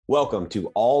Welcome to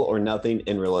All or Nothing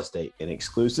in Real Estate, an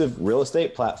exclusive real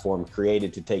estate platform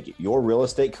created to take your real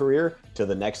estate career to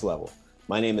the next level.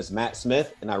 My name is Matt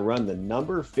Smith, and I run the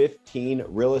number 15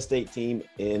 real estate team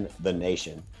in the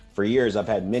nation. For years, I've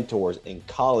had mentors and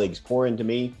colleagues pour into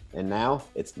me, and now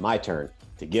it's my turn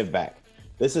to give back.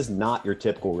 This is not your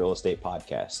typical real estate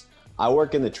podcast. I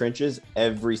work in the trenches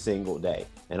every single day,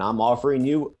 and I'm offering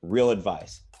you real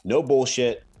advice. No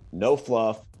bullshit, no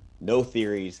fluff, no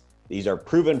theories. These are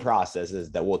proven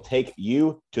processes that will take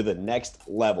you to the next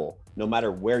level, no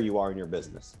matter where you are in your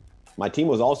business. My team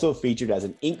was also featured as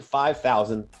an Inc.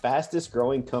 5000 fastest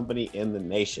growing company in the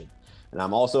nation. And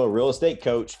I'm also a real estate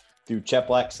coach through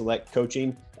Cheplack Select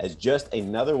Coaching as just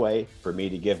another way for me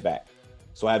to give back.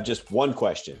 So I have just one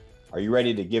question. Are you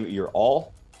ready to give it your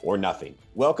all or nothing?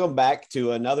 Welcome back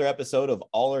to another episode of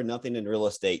All or Nothing in Real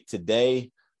Estate.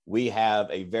 Today, we have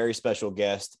a very special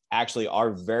guest, actually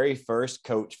our very first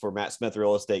coach for Matt Smith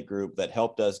Real Estate Group that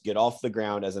helped us get off the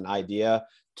ground as an idea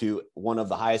to one of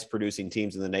the highest producing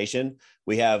teams in the nation.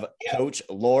 We have Coach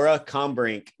Laura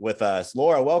Combrink with us.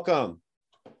 Laura, welcome.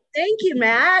 Thank you,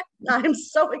 Matt. I'm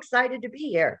so excited to be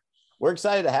here. We're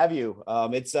excited to have you.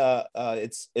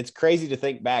 It's crazy to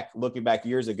think back, looking back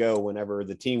years ago, whenever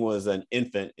the team was an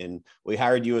infant and we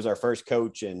hired you as our first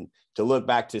coach, and to look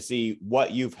back to see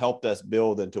what you've helped us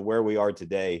build and to where we are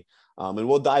today. And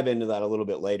we'll dive into that a little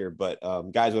bit later. But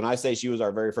guys, when I say she was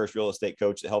our very first real estate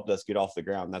coach that helped us get off the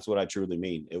ground, that's what I truly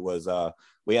mean. It was,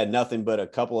 we had nothing but a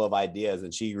couple of ideas,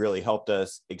 and she really helped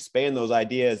us expand those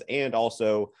ideas and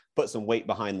also put some weight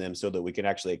behind them so that we can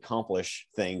actually accomplish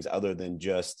things other than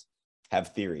just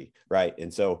have theory, right?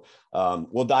 And so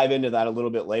we'll dive into that a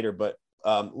little bit later. But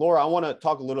Laura, I want to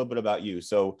talk a little bit about you.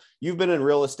 So you've been in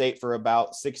real estate for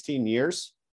about 16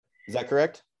 years. Is that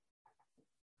correct?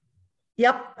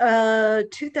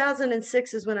 Yep.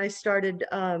 2006 is when I started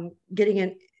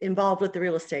getting involved with the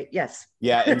real estate. Yes.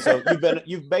 Yeah. And so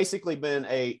you've basically been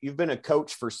a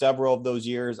coach for several of those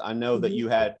years. I know that you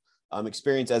had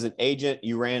experience as an agent.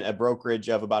 You ran a brokerage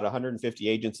of about 150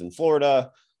 agents in Florida.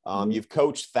 You've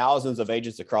coached thousands of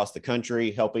agents across the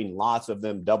country, helping lots of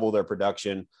them double their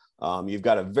production. You've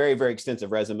got a very, very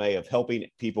extensive resume of helping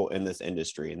people in this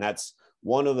industry. And that's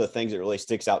one of the things that really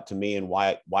sticks out to me, and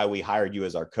why we hired you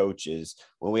as our coach is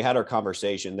when we had our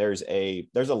conversation, there's a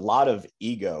lot of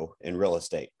ego in real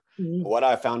estate. What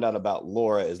I found out about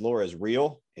Laura is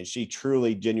real, and she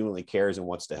truly, genuinely cares and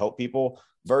wants to help people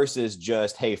versus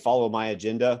just, hey, follow my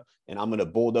agenda and I'm going to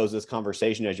bulldoze this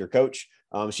conversation as your coach.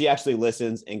 She actually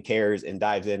listens and cares and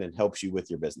dives in and helps you with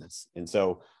your business. And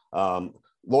so,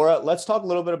 Laura, let's talk a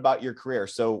little bit about your career.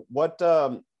 So what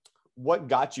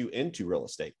got you into real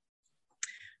estate?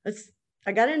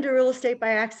 I got into real estate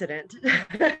by accident.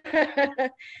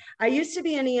 I used to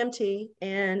be an EMT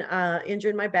and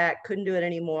injured my back, couldn't do it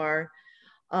anymore.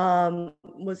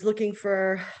 Was looking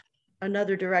for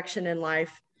another direction in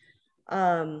life.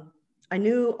 I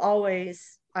knew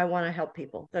always I want to help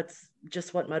people. That's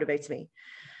just what motivates me.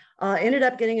 Ended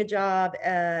up getting a job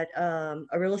at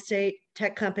a real estate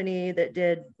tech company that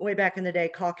did, way back in the day,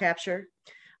 call capture,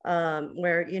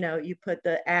 where, you put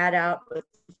the ad out with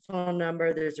the phone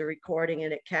number, there's a recording,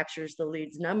 and it captures the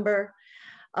lead's number.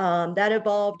 That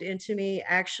evolved into me.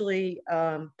 Actually,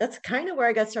 that's kind of where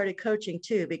I got started coaching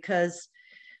too, because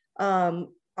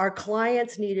our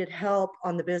clients needed help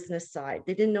on the business side.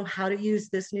 They didn't know how to use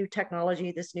this new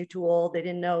technology, this new tool. They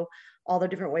didn't know all the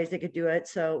different ways they could do it.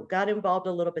 So got involved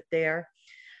a little bit there.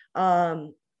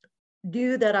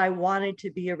 Knew that I wanted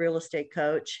to be a real estate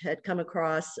coach, had come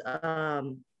across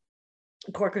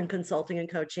Corcoran Consulting and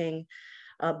Coaching,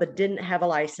 but didn't have a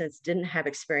license, didn't have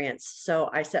experience. So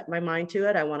I set my mind to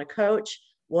it. I want to coach.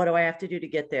 What do I have to do to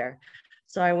get there?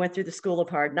 So I went through the School of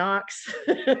Hard Knocks,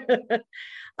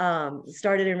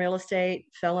 started in real estate,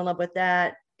 fell in love with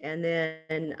that, and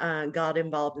then got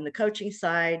involved in the coaching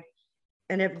side,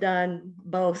 and have done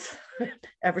both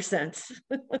ever since.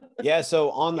 Yeah.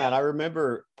 So on that, I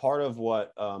remember part of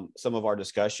what some of our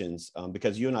discussions,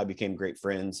 because you and I became great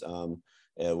friends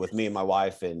with me and my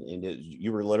wife, and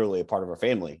you were literally a part of our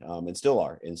family and still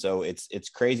are. And so it's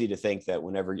crazy to think that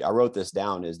whenever I wrote this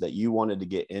down is that you wanted to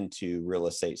get into real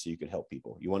estate so you could help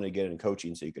people. You wanted to get in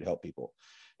coaching so you could help people.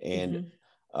 And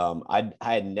I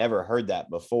had never heard that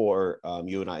before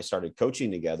you and I started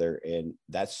coaching together. And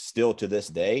that's still to this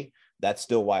day, that's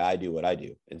still why I do what I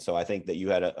do. And so I think that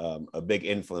you had a big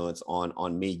influence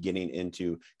on me getting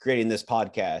into creating this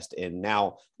podcast, and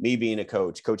now me being a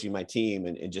coach, coaching my team,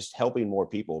 and just helping more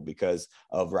people because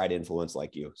of right influence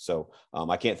like you. So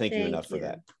I can't thank you enough for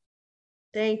that.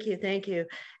 Thank you. Thank you.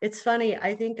 It's funny.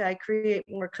 I think I create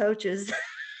more coaches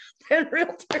than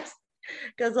realtors.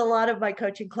 because a lot of my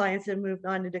coaching clients have moved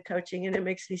on into coaching, and it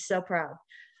makes me so proud.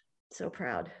 So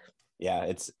proud. Yeah,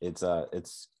 it's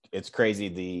crazy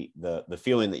the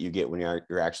feeling that you get when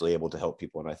you're actually able to help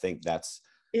people. And I think that's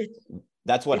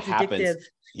what happens. Addictive.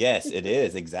 Yes, it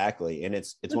is, exactly. And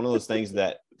it's one of those things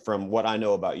that, from what I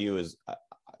know about you, is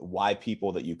why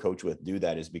people that you coach with do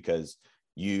that, is because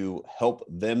you help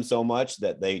them so much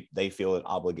that they feel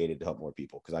obligated to help more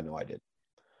people. Because I know I did.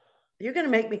 You're going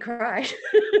to make me cry.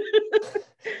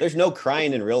 There's no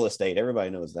crying in real estate.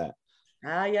 Everybody knows that.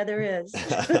 Yeah, there is.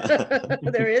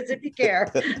 There is, if you care.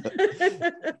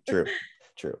 True.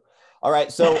 All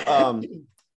right. So,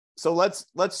 so let's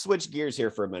switch gears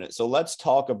here for a minute. So let's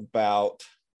give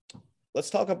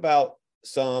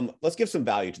some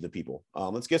value to the people.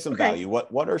 Let's give some value.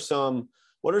 What are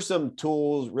some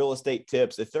tools, real estate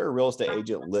tips? If they're a real estate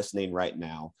agent listening right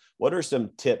now, what are some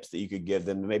tips that you could give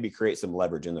them to maybe create some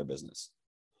leverage in their business?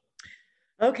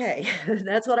 Okay,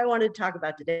 that's what I wanted to talk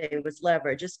about today, was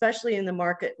leverage, especially in the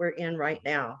market we're in right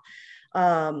now.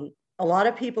 A lot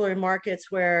of people are in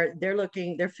markets where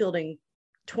they're fielding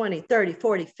 20, 30,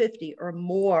 40, 50 or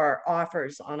more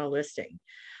offers on a listing,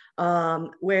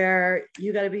 where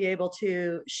you got to be able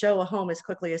to show a home as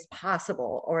quickly as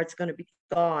possible, or it's going to be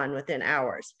gone within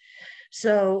hours.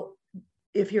 So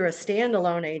if you're a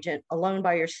standalone agent, alone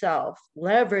by yourself,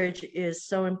 leverage is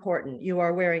so important. You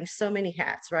are wearing so many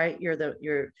hats, right? You're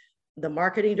the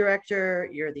marketing director,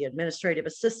 you're the administrative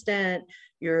assistant,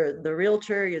 you're the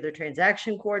realtor, you're the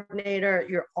transaction coordinator,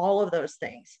 you're all of those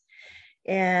things.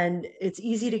 And it's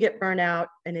easy to get burnt out,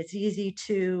 and it's easy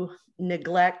to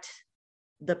neglect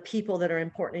the people that are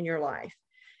important in your life.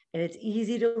 And it's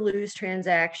easy to lose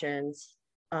transactions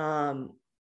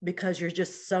because you're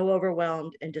just so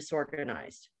overwhelmed and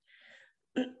disorganized.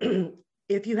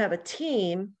 If you have a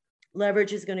team,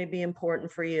 leverage is going to be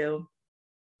important for you.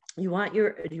 You want to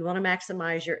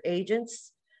maximize your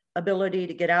agents' ability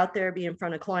to get out there, be in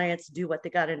front of clients, do what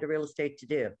they got into real estate to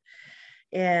do.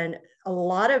 And a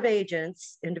lot of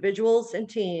agents, individuals and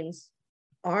teams,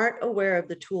 aren't aware of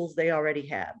the tools they already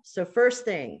have. So first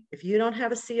thing, if you don't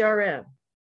have a CRM,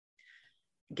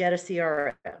 get a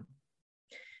CRM.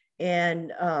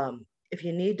 And if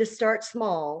you need to start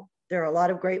small, there are a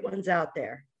lot of great ones out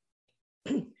there.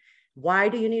 Why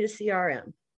do you need a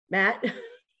CRM, Matt?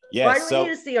 Yes. Why do we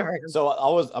need a CRM? So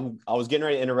I was getting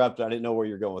ready to interrupt. I didn't know where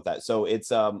you're going with that. So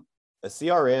it's a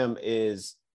CRM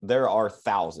is, there are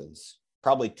thousands,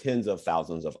 probably tens of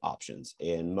thousands of options,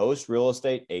 and most real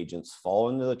estate agents fall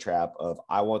into the trap of,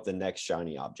 I want the next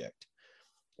shiny object.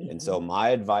 Mm-hmm. And so my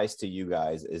advice to you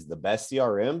guys is, the best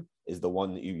CRM is the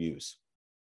one that you use.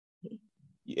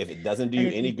 If it doesn't do you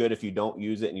any good if you don't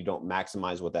use it and you don't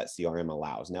maximize what that CRM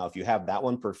allows. Now, if you have that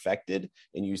one perfected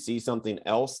and you see something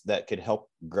else that could help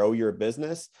grow your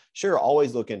business, sure,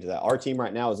 always look into that. Our team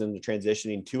right now is in the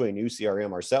transitioning to a new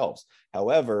CRM ourselves.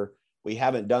 However, we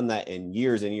haven't done that in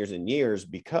years and years and years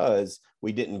because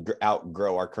we didn't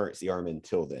outgrow our current CRM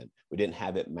until then. We didn't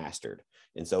have it mastered.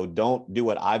 And so don't do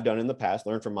what I've done in the past.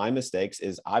 Learn from my mistakes.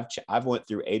 Is I've went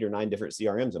through 8 or 9 different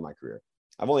CRMs in my career.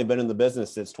 I've only been in the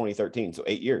business since 2013, so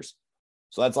 8 years.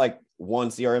 So that's like one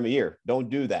CRM a year. Don't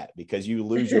do that because you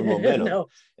lose your momentum. No.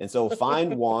 And so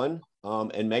find one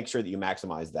and make sure that you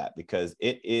maximize that, because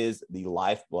it is the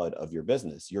lifeblood of your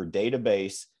business. Your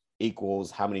database equals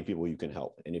how many people you can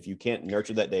help. And if you can't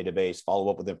nurture that database,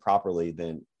 follow up with it properly,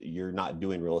 then you're not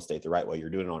doing real estate the right way. You're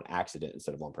doing it on accident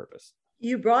instead of on purpose.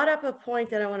 You brought up a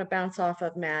point that I want to bounce off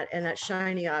of, Matt, and that's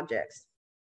shiny objects,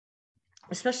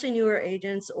 especially newer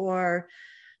agents or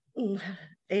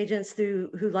agents who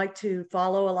like to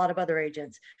follow a lot of other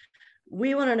agents.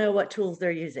 We want to know what tools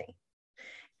they're using.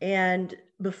 And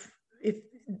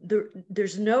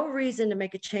there's no reason to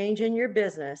make a change in your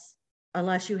business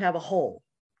unless you have a hole.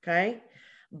 Okay.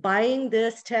 Buying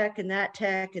this tech and that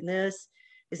tech and this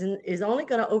is only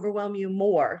going to overwhelm you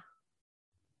more.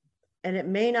 And it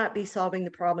may not be solving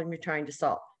the problem you're trying to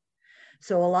solve.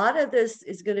 So a lot of this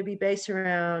is going to be based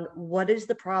around, what is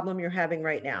the problem you're having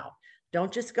right now?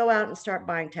 Don't just go out and start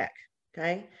buying tech.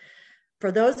 Okay.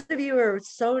 For those of you who are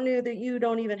so new that you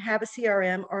don't even have a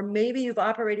CRM, or maybe you've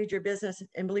operated your business,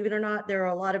 and believe it or not, there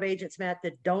are a lot of agents, Matt,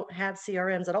 that don't have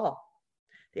CRMs at all.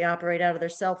 They operate out of their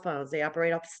cell phones. They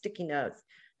operate off sticky notes,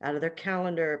 out of their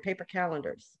calendar, paper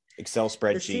calendars. Excel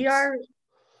spreadsheets.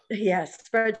 Yes,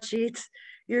 spreadsheets.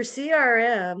 Your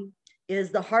CRM is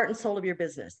the heart and soul of your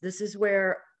business. This is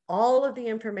where all of the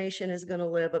information is going to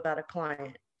live about a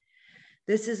client.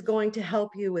 This is going to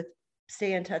help you with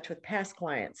stay in touch with past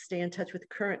clients, stay in touch with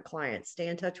current clients, stay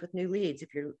in touch with new leads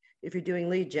if you're doing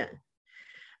lead gen.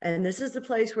 And this is the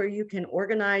place where you can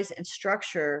organize and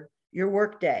structure your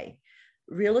workday.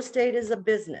 real estate is a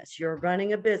business. You're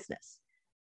running a business.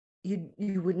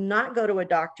 You would not go to a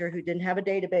doctor who didn't have a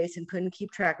database and couldn't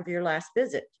keep track of your last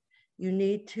visit. You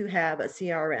need to have a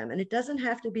CRM, and it doesn't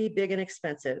have to be big and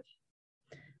expensive,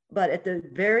 but at the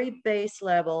very base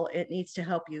level, it needs to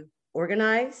help you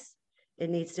organize, it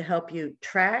needs to help you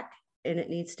track, and it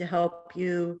needs to help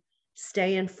you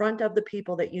stay in front of the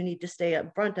people that you need to stay in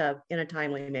front of in a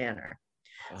timely manner.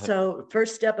 So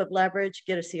first step of leverage,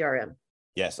 get a CRM.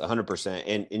 Yes,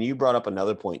 100%. And you brought up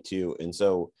another point too. And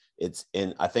so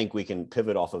I think we can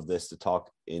pivot off of this to talk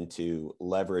into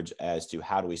leverage as to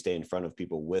how do we stay in front of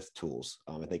people with tools.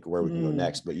 I think where we can go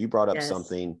next, but you brought up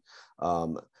something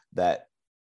that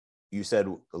you said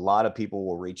a lot of people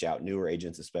will reach out, newer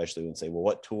agents especially, and say, well,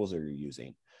 what tools are you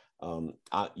using?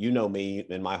 You know me,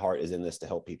 and my heart is in this to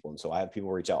help people. And so I have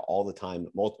people reach out all the time,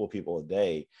 multiple people a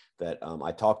day that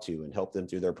I talk to and help them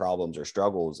through their problems or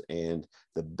struggles. And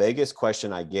the biggest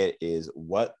question I get is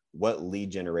what lead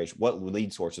generation, what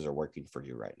lead sources are working for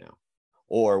you right now?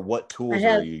 Or what tools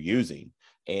are you using?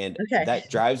 And that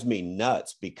drives me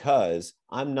nuts because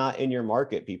I'm not in your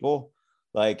market, people.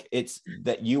 Like, it's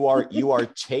that you are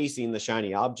chasing the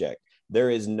shiny object. There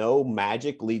is no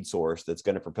magic lead source that's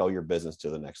going to propel your business to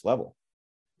the next level.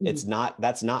 That's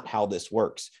not how this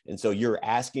works. And so you're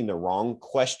asking the wrong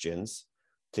questions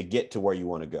to get to where you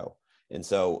want to go. And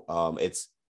so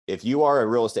if you are a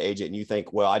real estate agent and you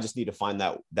think, well, I just need to find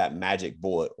that magic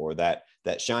bullet or that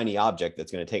shiny object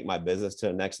that's going to take my business to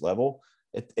the next level,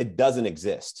 it doesn't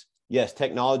exist. Yes,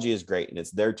 technology is great and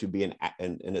it's there to be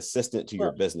an assistant to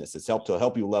your business. It's to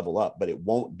help you level up, but it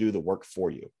won't do the work for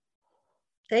you.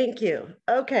 Thank you.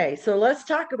 Okay, so let's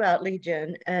talk about lead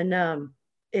gen. And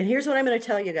here's what I'm going to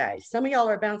tell you guys. Some of y'all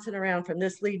are bouncing around from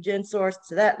this lead gen source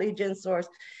to that lead gen source.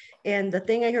 And the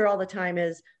thing I hear all the time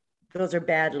is those are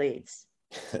bad leads.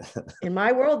 In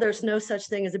my world, there's no such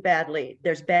thing as a bad lead.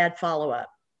 There's bad follow-up,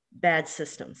 bad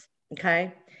systems.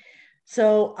 Okay.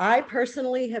 So I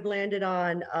personally have landed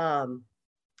on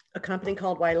a company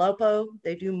called Ylopo.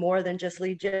 They do more than just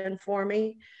lead gen for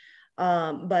me,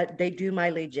 but they do my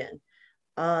lead gen.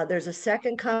 There's a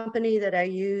second company that I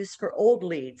use for old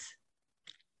leads.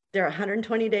 They're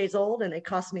 120 days old and they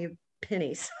cost me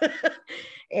pennies.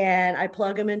 And I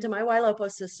plug them into my Ylopo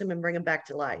system and bring them back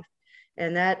to life.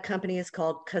 And that company is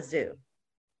called Kazoo.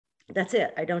 That's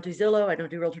it. I don't do Zillow. I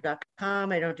don't do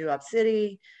Realtor.com. I don't do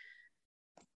OpCity.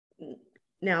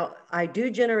 Now, I do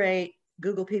generate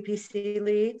Google PPC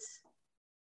leads.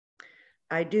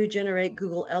 I do generate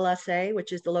Google LSA,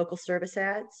 which is the local service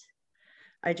ads.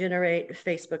 I generate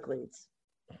Facebook leads,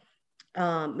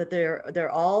 but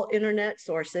they're all internet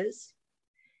sources,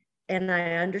 and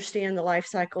I understand the life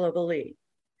cycle of a lead.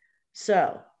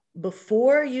 So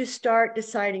before you start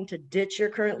deciding to ditch your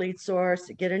current lead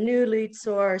source, get a new lead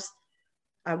source,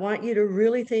 I want you to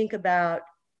really think about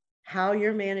how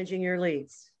you're managing your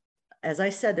leads. As I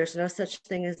said, there's no such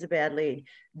thing as a bad lead.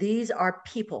 These are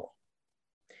people.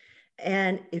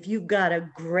 And if you've got a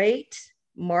great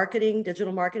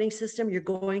digital marketing system, you're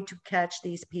going to catch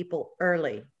these people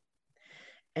early.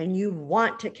 And you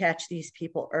want to catch these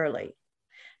people early.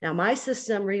 Now, my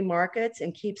system remarkets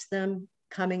and keeps them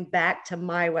coming back to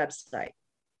my website.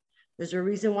 There's a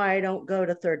reason why I don't go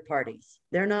to third parties.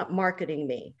 They're not marketing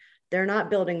me. They're not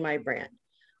building my brand.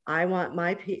 I want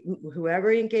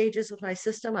whoever engages with my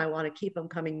system, I want to keep them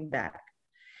coming back.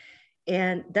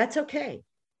 And that's okay.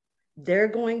 They're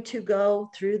going to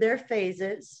go through their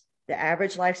phases. The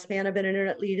average lifespan of an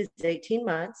internet lead is 18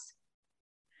 months,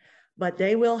 but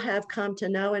they will have come to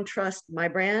know and trust my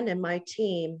brand and my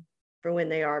team for when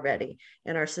they are ready.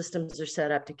 And our systems are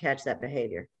set up to catch that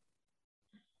behavior.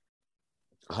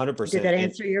 100%. Did that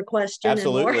answer your question?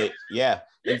 Absolutely. Yeah.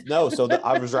 No. So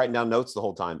I was writing down notes the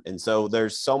whole time. And so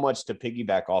there's so much to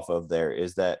piggyback off of there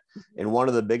is that, and one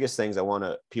of the biggest things I want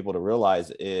people to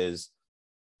realize is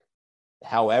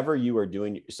however you are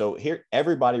doing. So here,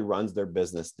 everybody runs their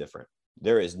business different.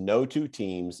 There is no two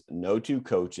teams, no two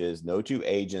coaches, no two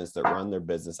agents that run their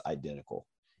business identical.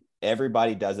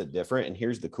 Everybody does it different. And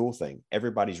here's the cool thing.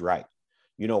 Everybody's right.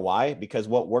 You know why? Because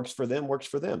what works for them works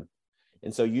for them.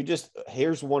 And so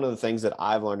here's one of the things that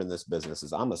I've learned in this business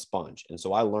is I'm a sponge. And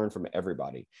so I learn from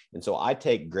everybody. And so I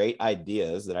take great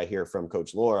ideas that I hear from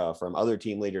Coach Laura, from other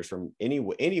team leaders, from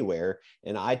anywhere,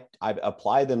 and I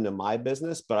apply them to my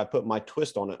business, but I put my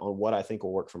twist on it on what I think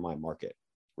will work for my market.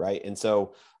 Right. And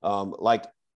so like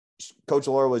Coach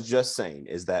Laura was just saying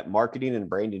is that marketing and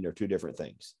branding are two different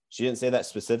things. She didn't say that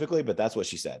specifically, but that's what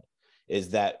she said, is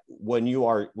that when you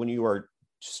are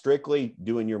strictly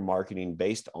doing your marketing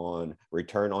based on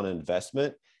return on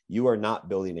investment, you are not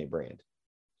building a brand.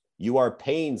 You are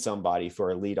paying somebody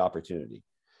for a lead opportunity.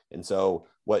 And so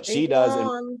what she Think does,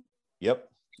 long. yep,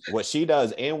 what she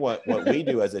does and what we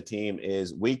do as a team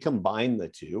is we combine the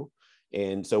two.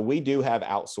 And so we do have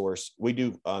outsourced, we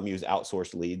do use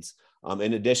outsourced leads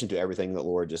in addition to everything that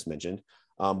Laura just mentioned.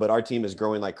 But our team is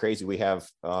growing like crazy. We have,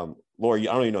 Laura, I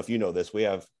don't even know if you know this, we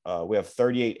have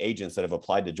 38 agents that have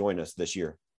applied to join us this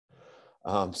year.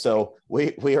 So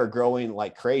we are growing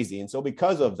like crazy. And so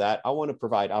because of that, I want to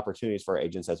provide opportunities for our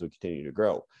agents as we continue to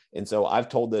grow. And so I've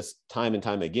told this time and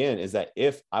time again, is that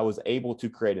if I was able to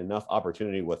create enough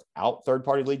opportunity without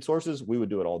third-party lead sources, we would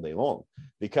do it all day long,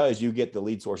 because you get the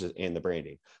lead sources and the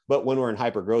branding. But when we're in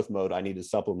hyper growth mode, I need to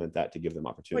supplement that to give them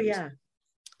opportunities. Well, yeah.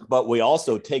 But we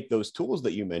also take those tools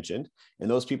that you mentioned and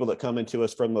those people that come into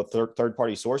us from the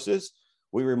third-party sources,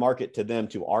 we remarket to them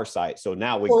to our site. So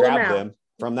now we grab them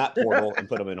from that portal and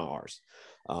put them in ours.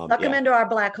 Suck them into our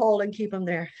black hole and keep them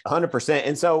there. 100%.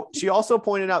 And so she also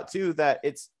pointed out too, that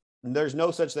there's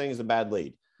no such thing as a bad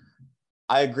lead.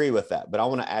 I agree with that, but I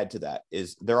want to add to that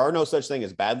is there are no such thing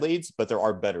as bad leads, but there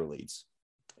are better leads.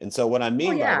 And so what I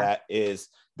mean by that is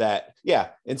that,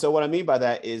 And so what I mean by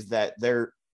that is that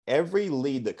every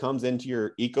lead that comes into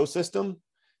your ecosystem,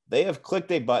 they have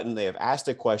clicked a button, they have asked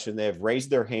a question, they have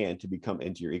raised their hand to become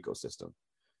into your ecosystem.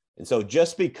 And so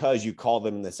just because you call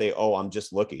them and they say, oh, I'm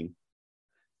just looking,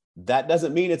 that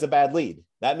doesn't mean it's a bad lead.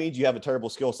 That means you have a terrible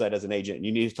skill set as an agent and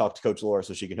you need to talk to Coach Laura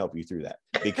so she can help you through that.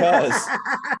 Because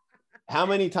how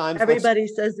many times everybody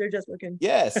says they're just looking?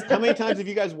 Yes. How many times have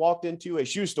you guys walked into a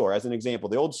shoe store, as an example,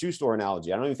 the old shoe store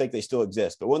analogy? I don't even think they still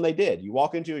exist, but when they did, you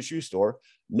walk into a shoe store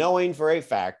knowing for a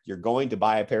fact you're going to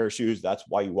buy a pair of shoes. That's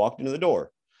why you walked into the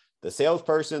door. The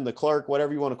salesperson, the clerk,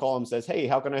 whatever you want to call them, says, hey,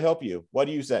 how can I help you? What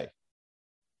do you say?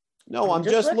 No, I'm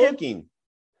just looking.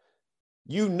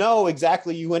 You know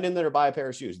exactly. You went in there to buy a pair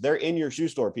of shoes. They're in your shoe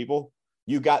store, people.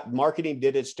 Marketing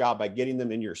did its job by getting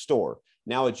them in your store.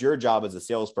 Now it's your job as a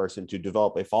salesperson to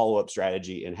develop a follow-up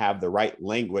strategy and have the right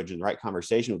language and the right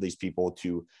conversation with these people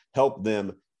to help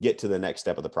them get to the next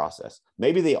step of the process.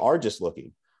 Maybe they are just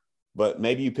looking, but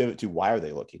maybe you pivot to why are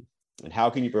they looking and how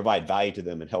can you provide value to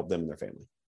them and help them and their family?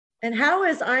 And how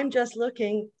is I'm just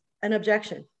looking an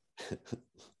objection?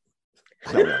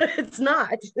 It's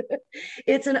not.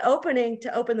 It's an opening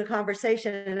to open the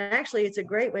conversation. And actually, it's a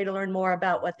great way to learn more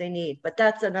about what they need. But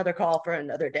that's another call for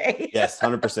another day. Yes,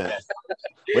 100%.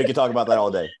 We can talk about that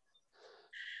all day.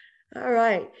 All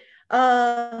right.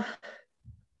 I'm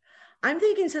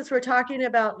thinking, since we're talking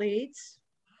about leads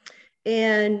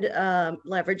and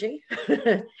leveraging,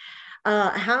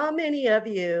 how many of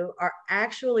you are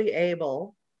actually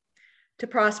able to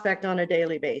prospect on a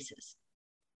daily basis?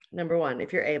 Number one,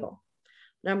 if you're able.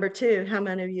 Number two, how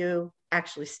many of you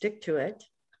actually stick to it?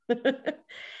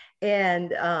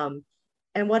 And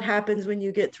what happens when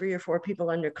you get 3 or 4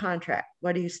 people under contract?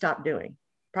 What do you stop doing?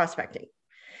 Prospecting.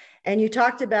 And you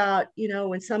talked about,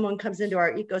 when someone comes into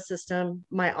our ecosystem,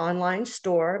 my online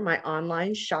store, my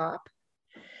online shop,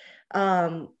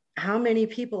 how many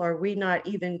people are we not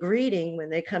even greeting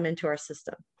when they come into our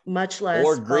system, much less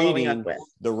or greeting up with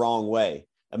the wrong way?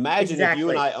 Imagine if you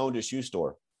and I owned a shoe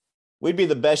store. We'd be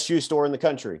the best shoe store in the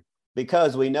country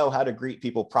because we know how to greet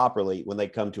people properly when they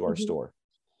come to our store.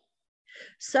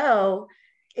 So,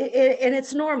 and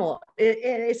it's normal,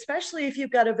 especially if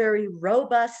you've got a very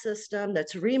robust system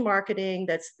that's remarketing,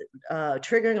 that's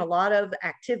triggering a lot of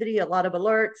activity, a lot of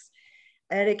alerts,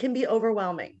 and it can be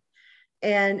overwhelming.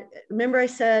 And remember I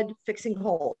said fixing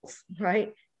holes,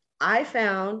 right? I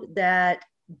found that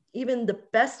even the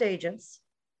best agents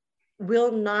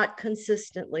will not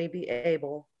consistently be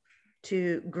able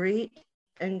to greet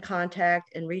and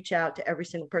contact and reach out to every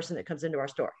single person that comes into our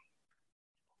store.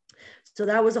 So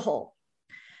that was a hole.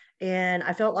 And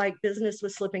I felt like business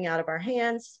was slipping out of our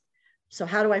hands. So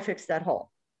how do I fix that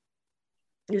hole?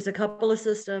 There's a couple of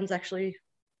systems, actually,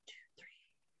 2, 3.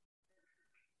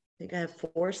 I think I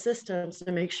have 4 systems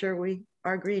to make sure we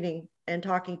are greeting and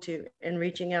talking to and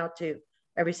reaching out to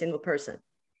every single person.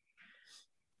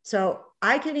 So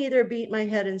I can either beat my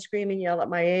head and scream and yell at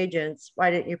my agents, why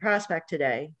didn't you prospect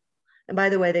today? And by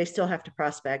the way, they still have to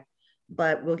prospect,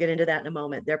 but we'll get into that in a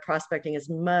moment. Their prospecting is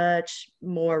much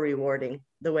more rewarding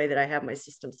the way that I have my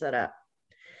system set up.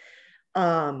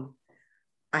 I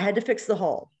had to fix the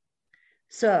hole.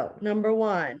 So number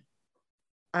one,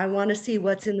 I want to see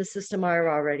what's in the system I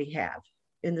already have.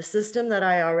 In the system that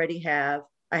I already have,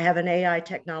 I have an AI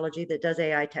technology that does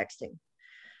AI texting.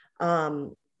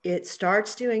 It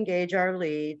starts to engage our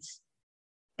leads,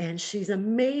 and she's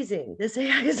amazing. This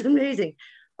AI is amazing.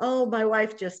 Oh, my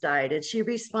wife just died, and she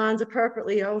responds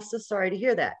appropriately. Oh, so sorry to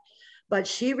hear that. But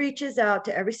she reaches out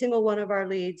to every single one of our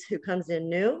leads who comes in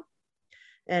new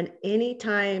And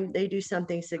anytime they do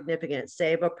something significant,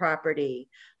 save a property,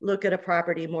 look at a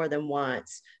property more than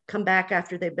once, come back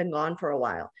after they've been gone for a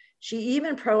while. She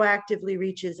even proactively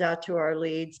reaches out to our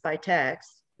leads by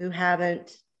text who have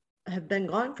been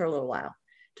gone for a little while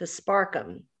to spark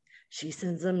them. She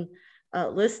sends them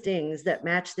listings that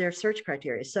match their search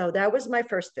criteria. So that was my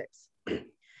first fix.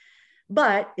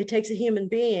 But it takes a human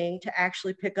being to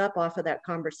actually pick up off of that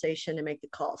conversation and make the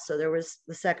call. So there was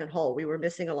the second hole. We were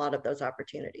missing a lot of those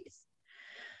opportunities.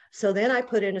 So then I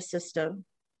put in a system.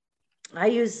 I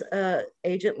use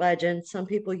Agent Legend. Some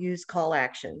people use Call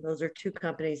Action. Those are two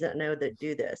companies that I know that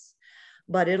do this.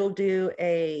 But it'll do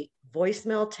a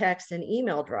voicemail, text, and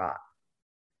email drop.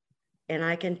 And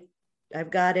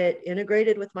I've got it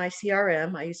integrated with my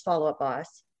CRM. I use Follow Up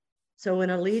Boss. So when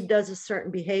a lead does a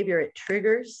certain behavior, it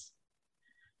triggers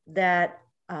that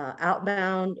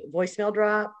outbound voicemail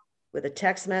drop with a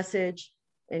text message,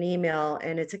 an email,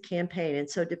 and it's a campaign. And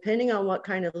so depending on what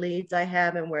kind of leads I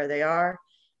have and where they are,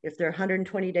 if they're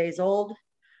 120 days old,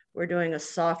 we're doing a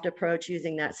soft approach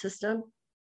using that system.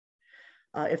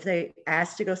 If they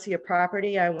ask to go see a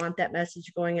property, I want that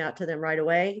message going out to them right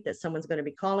away that someone's going to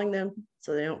be calling them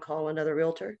so they don't call another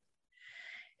realtor,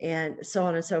 and so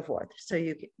on and so forth. So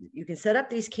you can set up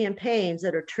these campaigns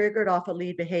that are triggered off of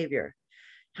lead behavior.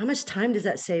 How much time does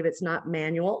that save? It's not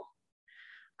manual.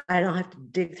 I don't have to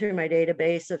dig through my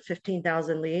database of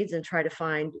 15,000 leads and try to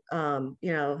find,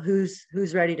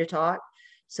 who's ready to talk.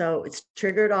 So it's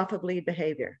triggered off of lead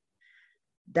behavior.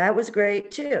 That was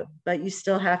great too, but you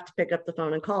still have to pick up the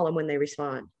phone and call them when they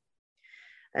respond.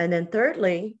 And then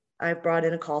thirdly, I've brought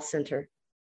in a call center.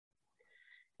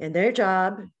 And their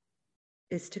job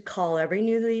is to call every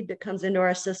new lead that comes into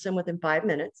our system within 5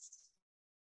 minutes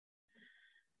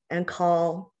and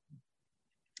call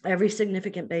every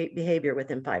significant behavior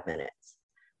within 5 minutes.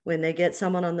 When they get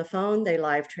someone on the phone, they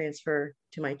live transfer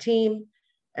to my team.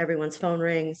 Everyone's phone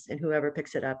rings and whoever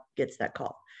picks it up gets that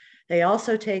call. They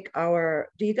also take do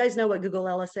you guys know what Google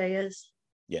LSA is?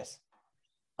 Yes.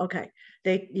 Okay.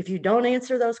 If you don't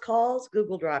answer those calls,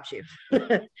 Google drops you.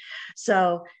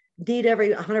 So need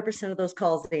 100% of those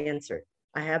calls they answered.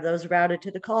 I have those routed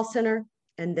to the call center,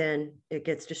 and then it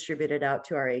gets distributed out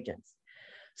to our agents.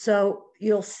 So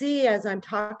you'll see as I'm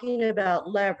talking about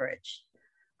leverage,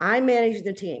 I manage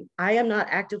the team. I am not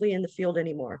actively in the field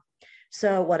anymore.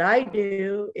 So what I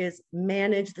do is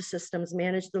manage the systems,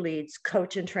 manage the leads,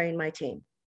 coach and train my team.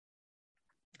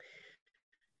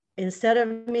 Instead of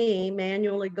me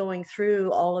manually going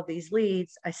through all of these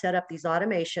leads, I set up these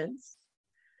automations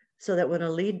so that when a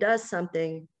lead does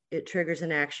something, it triggers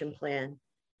an action plan,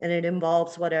 and it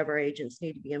involves whatever agents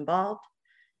need to be involved.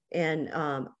 And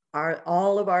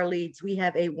all of our leads, we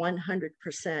have a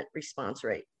 100% response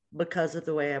rate because of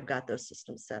the way I've got those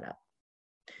systems set up.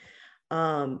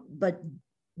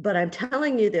 But I'm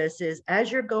telling you this is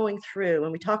as you're going through,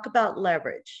 when we talk about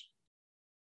leverage,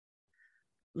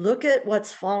 look at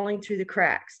what's falling through the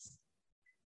cracks.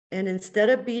 And instead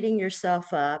of beating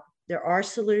yourself up, there are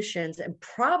solutions, and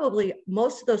probably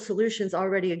most of those solutions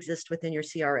already exist within your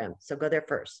CRM. So go there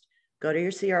first, go to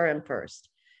your CRM first,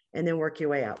 and then work your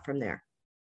way out from there.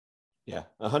 Yeah,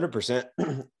 100%.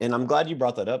 And I'm glad you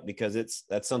brought that up because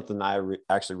that's something I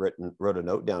actually wrote a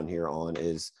note down here on,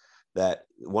 is that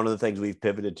one of the things we've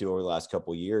pivoted to over the last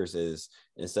couple of years is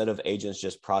instead of agents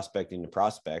just prospecting to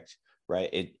prospect,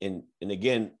 right? And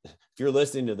again, if you're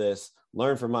listening to this,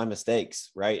 learn from my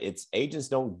mistakes, right? It's agents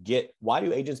why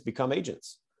do agents become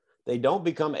agents? They don't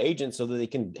become agents so that they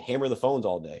can hammer the phones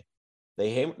all day.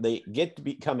 They get to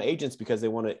become agents because they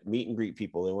want to meet and greet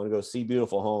people. They want to go see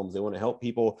beautiful homes. They want to help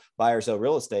people buy or sell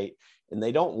real estate. And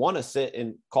they don't want to sit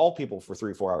and call people for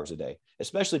 3-4 hours a day,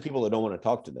 especially people that don't want to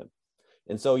talk to them.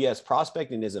 And so, yes,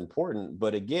 prospecting is important.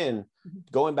 But again,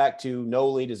 going back to no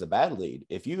lead is a bad lead.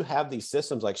 If you have these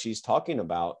systems like she's talking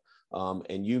about,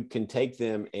 and you can take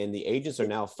them, and the agents are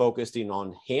now focusing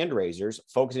on hand raisers,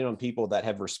 focusing on people that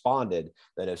have responded,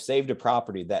 that have saved a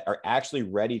property, that are actually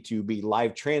ready to be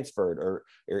live transferred or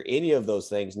any of those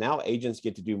things. Now agents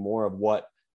get to do more of what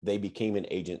they became an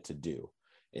agent to do.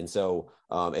 And so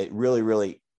it really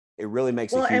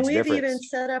makes a huge difference. And we've even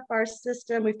set up our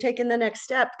system. We've taken the next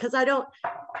step because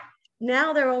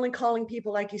now they're only calling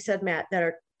people, like you said, Matt, that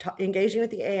are engaging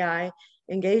with the AI,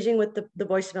 engaging with the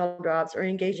voicemail drops, or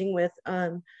engaging with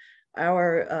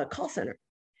our call center.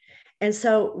 And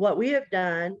so what we have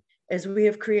done is we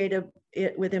have created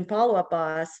it within Follow Up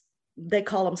Boss. They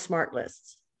call them smart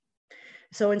lists.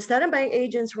 So instead of my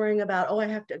agents worrying about,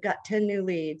 got 10 new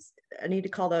leads, I need to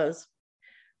call those.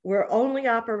 We're only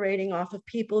operating off of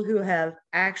people who have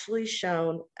actually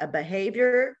shown a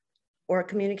behavior or a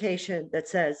communication that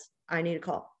says, I need a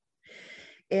call.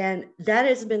 And that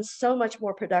has been so much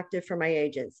more productive for my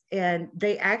agents. And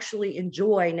they actually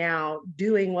enjoy now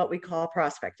doing what we call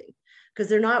prospecting, because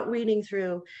they're not reading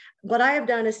through. What I have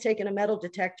done is taken a metal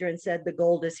detector and said, the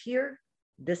gold is here.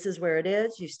 This is where it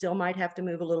is. You still might have to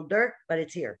move a little dirt, but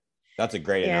it's here. That's a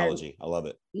great analogy. I love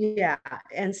it. Yeah.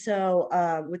 And so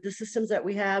with the systems that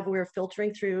we have, we're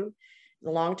filtering through.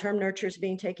 The long-term nurture is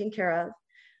being taken care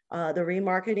of. The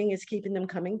remarketing is keeping them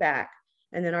coming back.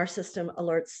 And then our system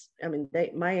alerts. I mean,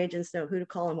 my agents know who to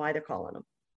call and why they're calling them.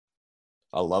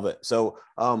 I love it. So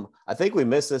I think we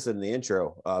missed this in the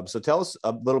intro. So tell us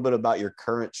a little bit about your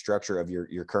current structure of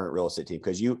your current real estate team,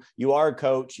 because you are a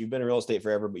coach, you've been in real estate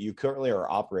forever, but you currently are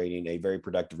operating a very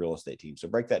productive real estate team. So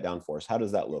break that down for us. How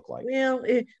does that look like? Well,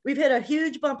 we've hit a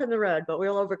huge bump in the road, but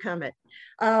we'll overcome it.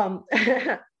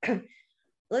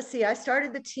 Let's see. I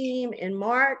started the team in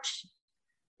March.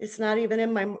 It's not even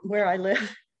in where I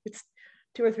live. It's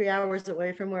 2 or 3 hours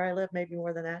away from where I live, maybe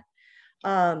more than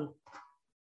that.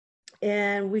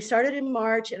 And we started in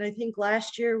March, and I think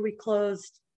last year we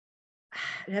closed,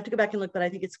 I have to go back and look, but I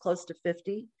think it's close to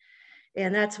 50.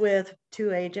 And that's with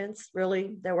 2 agents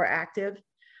really that were active.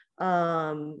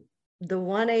 The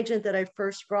one agent that I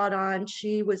first brought on,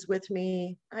 she was with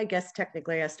me, I guess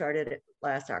technically I started it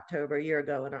last October, a year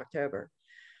ago in October.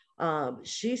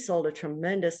 She sold a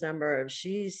tremendous number of,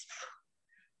 she's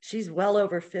well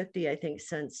over 50, I think,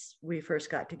 since we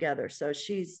first got together. So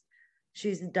she's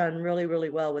done really, really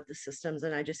well with the systems.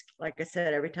 And I just, like I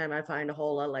said, every time I find a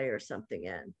hole, I layer something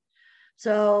in.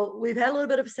 So we've had a little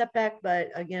bit of a setback, but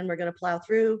again, we're going to plow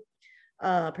through.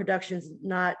 Production's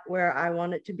not where I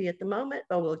want it to be at the moment,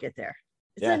 but we'll get there.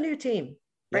 It's a new team,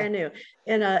 brand new,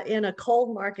 in a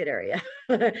cold market area.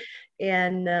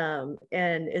 And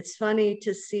it's funny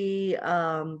to see,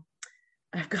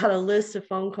 I've got a list of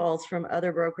phone calls from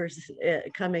other brokers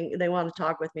coming. They want to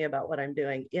talk with me about what I'm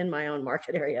doing in my own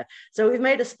market area. So we've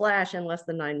made a splash in less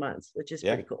than 9 months, which is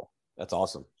pretty cool. That's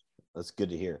awesome. That's good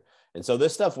to hear. And so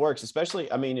this stuff works, especially,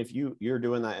 I mean, if you're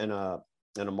doing that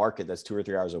in a market that's 2 or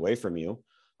 3 hours away from you.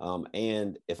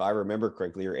 And if I remember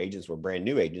correctly, your agents were brand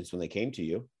new agents when they came to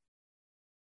you.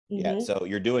 Mm-hmm. Yeah. So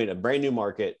you're doing a brand new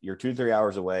market, you're 2 or 3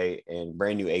 hours away, and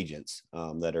brand new agents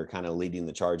that are kind of leading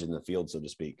the charge in the field, so to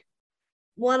speak.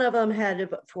 One of them had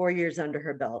about 4 years under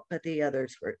her belt, but the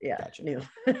others were, Gotcha. New.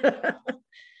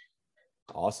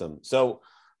 Awesome. So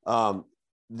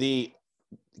the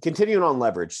continuing on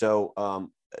leverage. So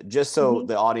just so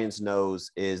the audience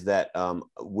knows is that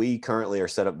we currently are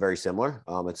set up very similar.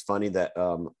 It's funny that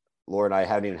Laura and I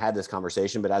haven't even had this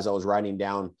conversation, but as I was writing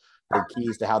down the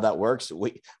keys to how that works,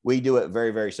 we do it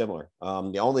very, very similar.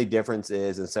 The only difference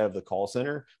is instead of the call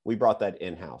center, we brought that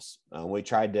in-house. We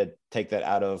tried to take that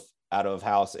out of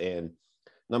house, and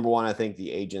number one, I think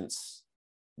the agents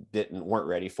weren't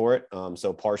ready for it.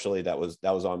 So partially that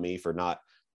was on me for not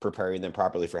preparing them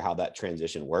properly for how that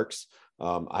transition works.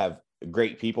 I have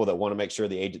great people that want to make sure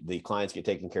the clients get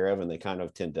taken care of, and they kind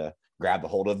of tend to grab a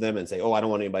hold of them and say, oh, I don't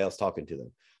want anybody else talking to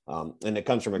them. And it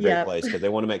comes from a great place because they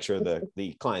want to make sure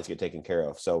the clients get taken care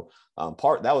of. So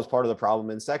that was part of the problem.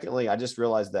 And secondly, I just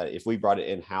realized that if we brought it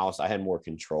in-house, I had more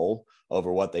control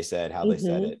over what they said, how they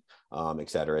said it, et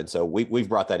cetera. And so we've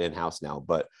brought that in-house now,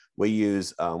 but we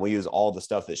use all the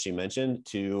stuff that she mentioned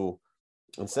to,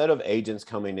 instead of agents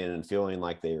coming in and feeling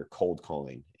like they are cold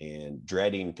calling and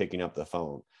dreading picking up the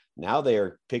phone, now they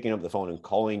are picking up the phone and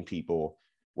calling people,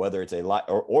 whether it's a lot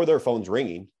or their phone's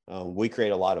ringing. We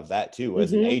create a lot of that too.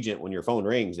 As an agent, when your phone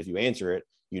rings, if you answer it,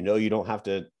 you don't have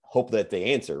to hope that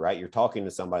they answer, right? You're talking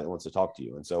to somebody that wants to talk to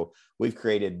you. And so we've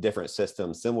created different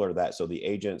systems similar to that. So the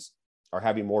agents are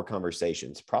having more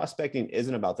conversations. Prospecting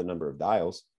isn't about the number of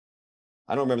dials.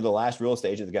 I don't remember the last real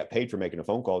estate agent that got paid for making a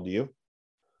phone call. Do you?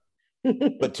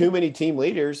 But too many team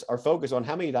leaders are focused on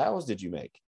how many dials did you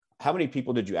make? How many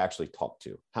people did you actually talk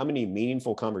to? How many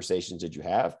meaningful conversations did you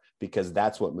have? Because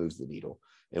that's what moves the needle.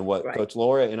 And what Coach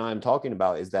Laura and I am talking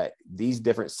about is that these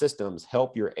different systems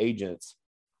help your agents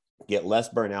get less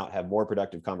burnout, have more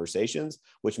productive conversations,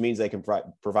 which means they can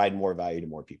provide more value to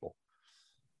more people.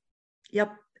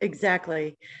 Yep,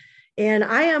 exactly. And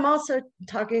I am also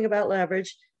talking about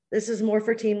leverage. This is more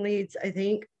for team leads, I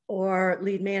think, or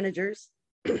lead managers.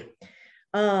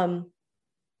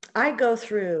 I go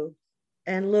through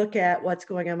and look at what's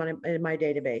going on in my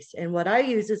database. And what I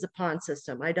use is a pond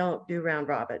system. I don't do round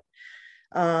robin.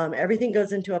 Everything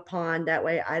goes into a pond. That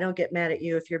way I don't get mad at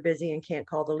you if you're busy and can't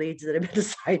call the leads that have been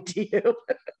assigned to you.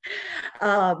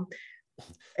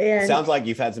 And sounds like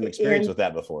you've had some experience with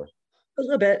that before. A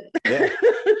little bit. Yeah.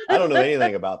 I don't know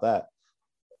anything about that.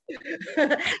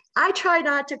 I try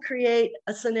not to create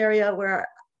a scenario where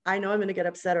I know I'm going to get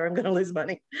upset or I'm going to lose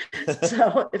money.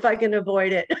 So if I can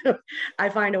avoid it, I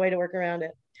find a way to work around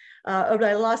it. But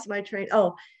I lost my train.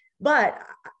 Oh, but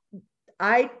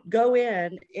I go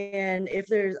in, and if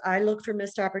I look for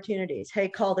missed opportunities. Hey,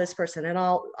 call this person, and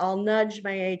I'll nudge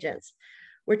my agents.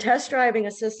 We're test driving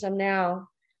a system now.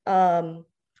 I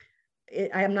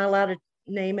am not allowed to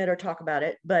name it or talk about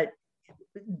it, but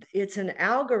it's an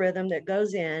algorithm that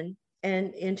goes in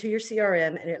and into your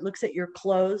CRM, and it looks at your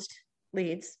closed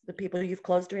leads, the people you've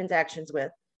closed transactions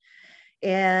with,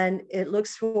 and it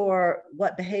looks for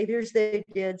what behaviors they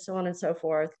did, so on and so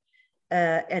forth.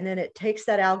 And then it takes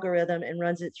that algorithm and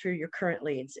runs it through your current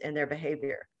leads and their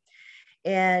behavior.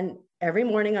 And every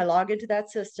morning I log into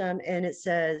that system and it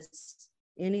says,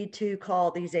 you need to call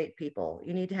these 8 people.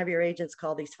 You need to have your agents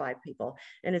call these 5 people.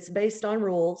 And it's based on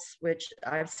rules, which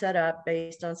I've set up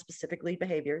based on specific lead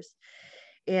behaviors.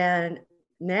 And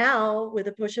now with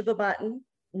a push of a button,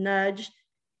 nudge,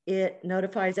 it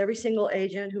notifies every single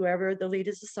agent, whoever the lead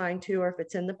is assigned to, or if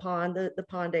it's in the pond, the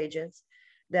pond agents,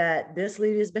 that this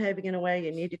lead is behaving in a way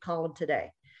you need to call them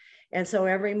today. And so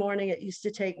every morning it used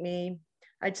to take me,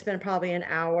 I'd spend probably an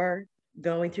hour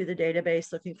going through the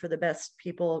database, looking for the best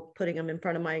people, putting them in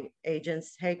front of my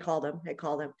agents. Hey, call them. Hey,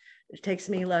 call them. It takes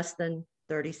me less than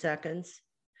 30 seconds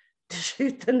to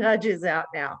shoot the nudges out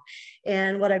now.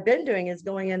 And what I've been doing is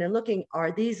going in and looking,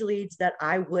 are these leads that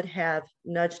I would have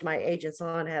nudged my agents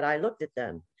on had I looked at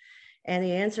them? And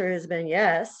the answer has been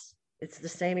yes. It's the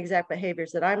same exact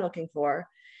behaviors that I'm looking for.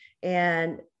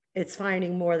 And it's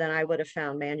finding more than I would have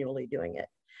found manually doing it.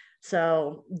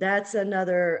 So that's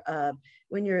another,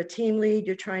 when you're a team lead,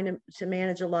 you're trying to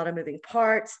manage a lot of moving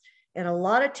parts. And a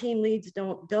lot of team leads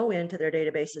don't go into their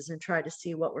databases and try to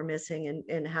see what we're missing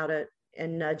and how to,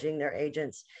 and nudging their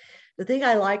agents. The thing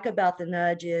I like about the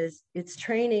nudge is it's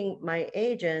training my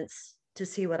agents to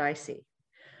see what I see.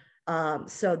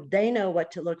 So they know what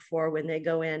to look for when they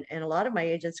go in. And a lot of my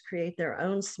agents create their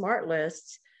own smart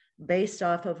lists based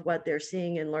off of what they're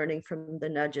seeing and learning from the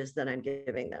nudges that I'm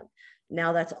giving them.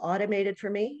 Now that's automated for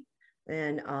me,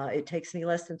 and it takes me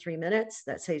less than 3 minutes.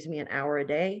 That saves me an hour a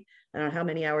day. I don't know how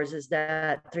many hours is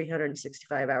that,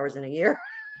 365 hours in a year.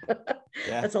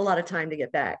 Yeah. That's a lot of time to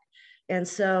get back. And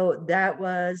so that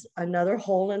was another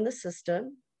hole in the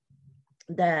system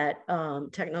that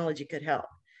technology could help.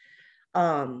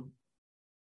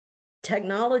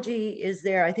 Technology is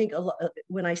there. I think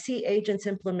when I see agents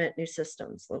implement new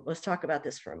systems, let's talk about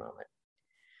this for a moment.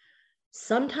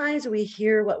 Sometimes we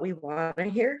hear what we want to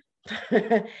hear.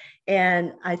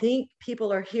 And I think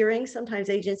people are hearing, sometimes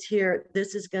agents hear,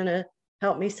 this is going to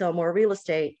help me sell more real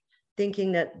estate,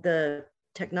 thinking that the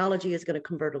technology is going to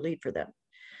convert a lead for them.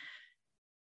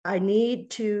 I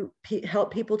need to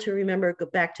help people to remember, go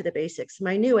back to the basics.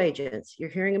 My new agents, you're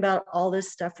hearing about all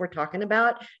this stuff we're talking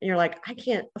about, and you're like, I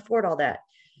can't afford all that.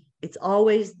 It's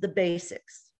always the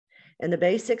basics. And the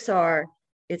basics are,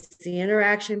 it's the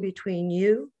interaction between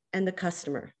you and the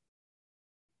customer.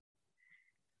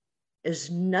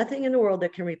 There's nothing in the world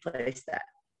that can replace that.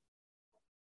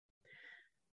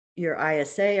 Your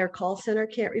ISA or call center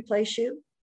can't replace you.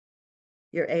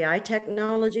 Your AI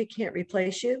technology can't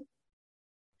replace you.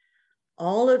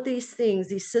 All of these things,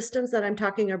 these systems that I'm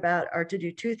talking about, are to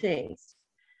do 2 things: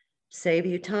 save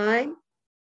you time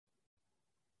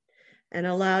and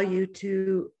allow you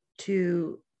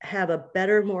to have a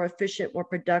better, more efficient, more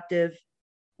productive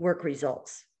work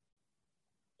results.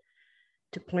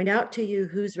 To point out to you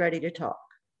who's ready to talk.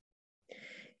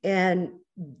 And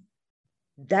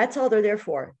that's all they're there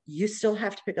for. You still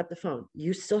have to pick up the phone.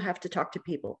 You still have to talk to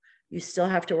people. You still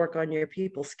have to work on your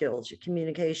people skills, your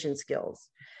communication skills.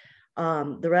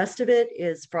 The rest of it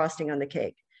is frosting on the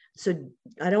cake. So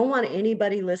I don't want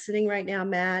anybody listening right now,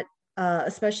 Matt,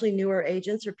 especially newer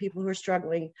agents or people who are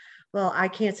struggling. Well, I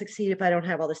can't succeed if I don't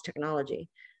have all this technology.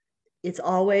 It's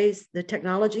always, the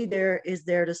technology there is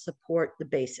there to support the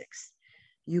basics.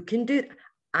 You can do,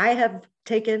 I have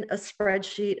taken a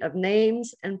spreadsheet of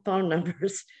names and phone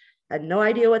numbers, had no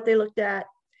idea what they looked at,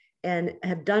 and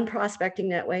have done prospecting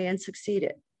that way and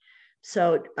succeeded.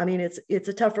 So, I mean, it's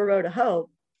a tougher road to hoe,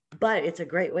 but it's a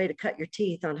great way to cut your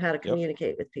teeth on how to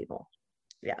communicate with people.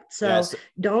 Yeah. So yes.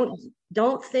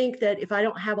 Don't think that if I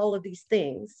don't have all of these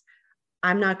things,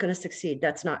 I'm not going to succeed.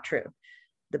 That's not true.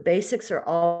 The basics are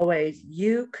always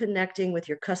you connecting with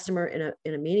your customer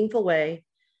in a meaningful way,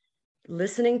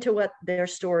 listening to what their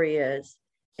story is,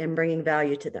 and bringing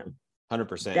value to them.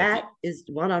 100%. That is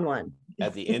one-on-one.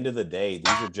 At the end of the day,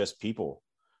 these are just people.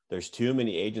 There's too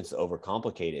many agents that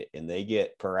overcomplicate it, and they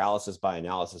get paralysis by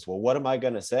analysis. Well, what am I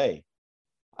going to say?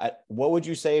 What would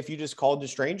you say if you just called a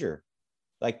stranger?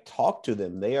 Like, talk to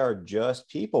them. They are just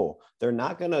people. They're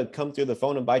not going to come through the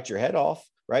phone and bite your head off,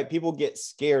 right? People get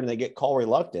scared and they get call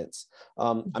reluctance.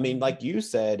 I mean, like you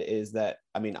said, is that,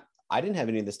 I mean, I didn't have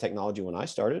any of this technology when I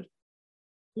started.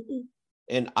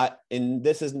 And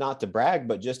this is not to brag,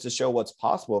 but just to show what's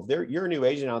possible. If you're a new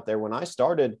agent out there, when I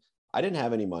started, I didn't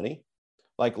have any money.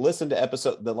 Like, listen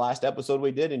to the last episode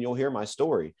we did, and you'll hear my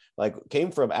story. Like,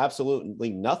 came from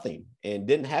absolutely nothing and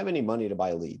didn't have any money to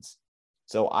buy leads.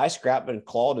 So I scrapped and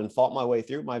clawed and fought my way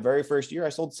through. My very first year, I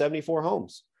sold 74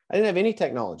 homes. I didn't have any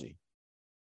technology.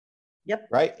 Yep.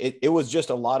 Right. It was just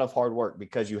a lot of hard work,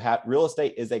 because real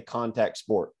estate is a contact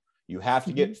sport. You have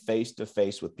to get face to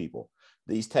face with people.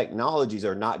 These technologies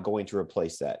are not going to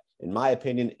replace that. In my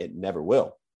opinion, it never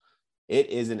will. It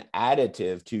is an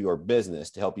additive to your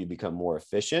business to help you become more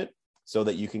efficient, so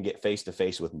that you can get face to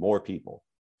face with more people.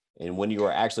 And when you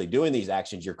are actually doing these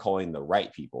actions, you're calling the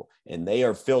right people, and they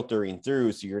are filtering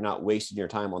through. So you're not wasting your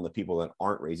time on the people that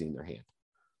aren't raising their hand.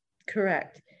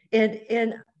 Correct.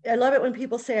 And I love it when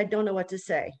people say, I don't know what to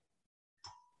say.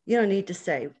 You don't need to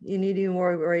say. You need to be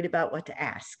more worried about what to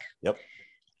ask. Yep.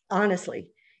 Honestly.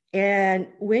 And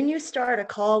when you start a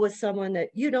call with someone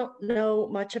that you don't know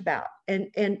much about,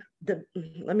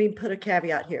 let me put a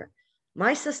caveat here.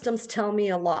 My systems tell me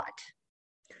a lot,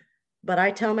 but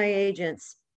I tell my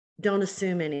agents, don't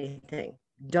assume anything.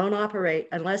 Don't operate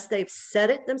unless they've said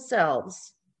it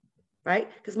themselves, right?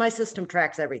 Because my system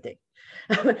tracks everything.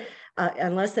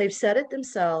 Unless they've said it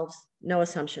themselves, no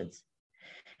assumptions.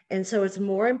 And so it's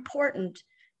more important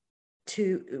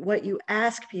to what you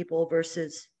ask people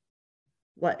versus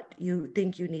what you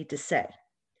think you need to say.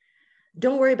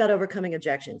 Don't worry about overcoming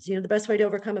objections. The best way to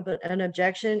overcome an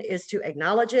objection is to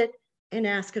acknowledge it and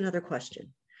ask another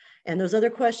question. And those other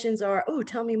questions are, oh,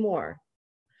 tell me more,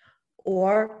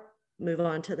 or move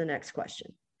on to the next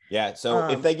question. Yeah. So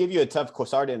if they give you a tough,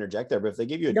 sorry to interject there, but if they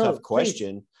give you a tough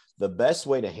question, please. The best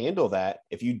way to handle that,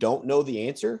 if you don't know the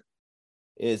answer,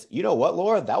 is, you know what,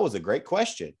 Laura, that was a great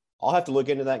question. I'll have to look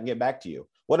into that and get back to you.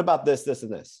 What about this, this,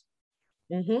 and this?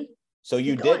 So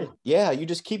you you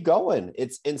just keep going.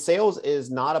 And sales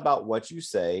is not about what you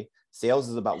say. Sales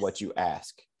is about what you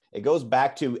ask. It goes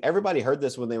back to, everybody heard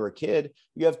this when they were a kid.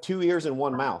 You have 2 ears and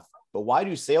 1 mouth. But why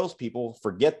do salespeople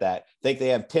forget that? Think they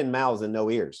have 10 mouths and no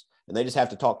ears, and they just have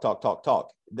to talk, talk, talk,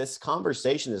 talk. This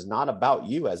conversation is not about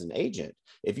you as an agent.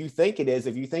 If you think it is,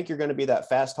 if you think you're going to be that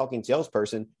fast talking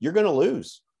salesperson, you're going to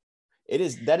lose. That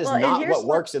is not what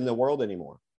works in the world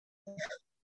anymore.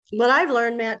 What I've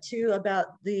learned, Matt, too, about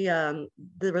the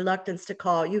reluctance to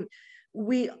call you,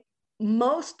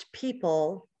 most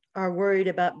people are worried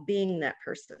about being that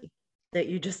person that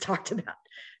you just talked about,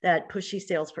 that pushy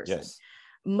salesperson. Yes.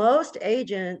 Most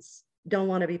agents don't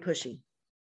want to be pushy,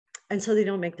 and so they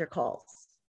don't make their calls,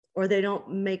 or they don't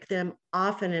make them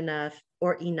often enough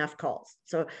or enough calls.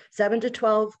 So 7 to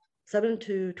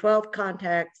 12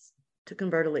 contacts to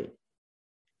convert a lead.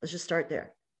 Let's just start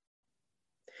there.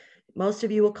 Most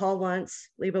of you will call once,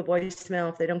 leave a voicemail.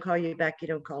 If they don't call you back, you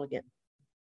don't call again.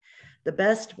 The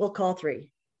best will call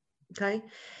 3. Okay.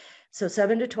 So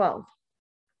 7 to 12.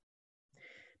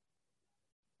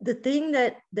 The thing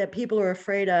that people are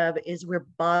afraid of is we're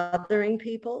bothering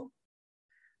people.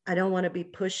 I don't want to be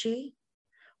pushy,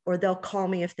 or they'll call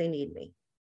me if they need me.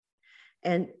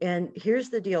 And here's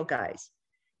the deal, guys.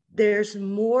 There's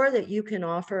more that you can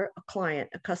offer a client,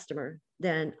 a customer,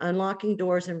 than unlocking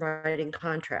doors and writing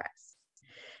contracts.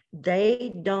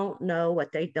 They don't know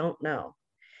what they don't know.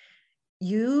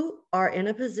 You are in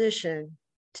a position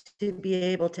to be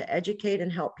able to educate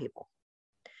and help people.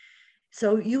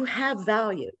 So you have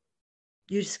value.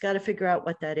 You just got to figure out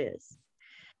what that is.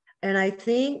 And I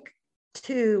think,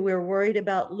 too, we're worried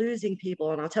about losing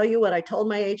people. And I'll tell you what I told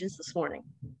my agents this morning.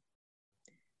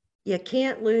 You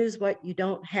can't lose what you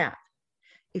don't have.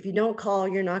 If you don't call,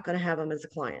 you're not going to have them as a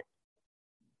client.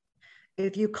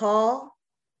 If you call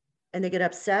and they get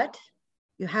upset,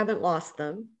 you haven't lost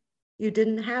them. You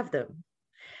didn't have them.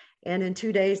 And in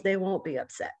 2 days, they won't be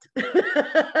upset.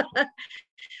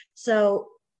 So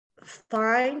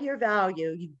find your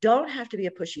value. You don't have to be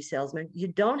a pushy salesman. You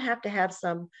don't have to have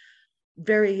some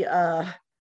very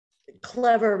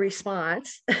clever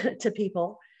response to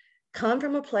people. Come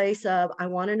from a place of, I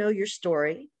want to know your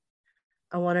story.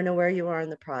 I want to know where you are in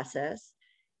the process,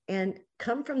 and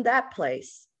come from that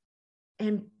place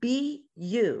and be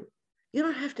you. You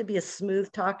don't have to be a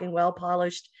smooth talking, well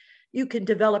polished. You can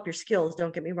develop your skills.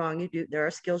 Don't get me wrong. There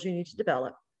are skills you need to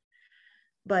develop,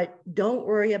 but don't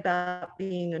worry about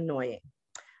being annoying.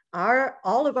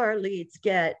 All of our leads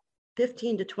get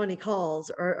 15 to 20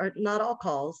 calls, or not all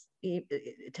calls,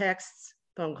 texts,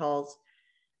 phone calls,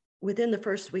 within the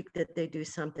first week that they do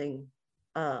something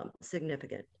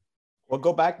significant. Well,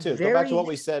 go back to Very what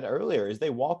we said earlier, is they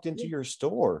walked into your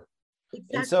store.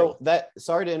 exactly. And so that,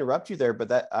 sorry to interrupt you there, but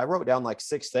that I wrote down like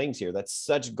 6 things here. That's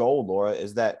such gold, Laura,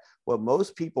 is that what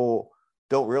most people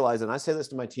don't realize, and I say this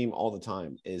to my team all the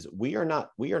time, is we are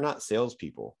not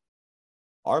salespeople.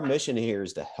 Our mission here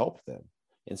is to help them.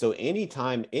 And so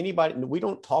anytime anybody, we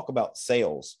don't talk about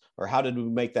sales or how did we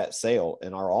make that sale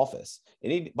in our office.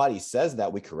 Anybody says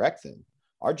that, we correct them.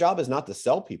 Our job is not to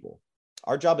sell people.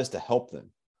 Our job is to help them.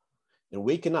 And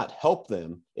we cannot help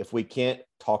them if we can't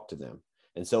talk to them.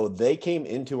 And so they came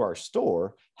into our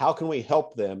store. How can we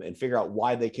help them and figure out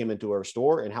why they came into our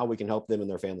store and how we can help them and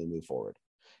their family move forward?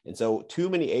 And so too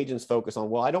many agents focus on,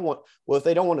 if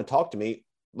they don't want to talk to me,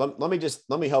 let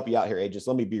me help you out here, agents.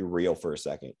 Let me be real for a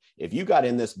second. If you got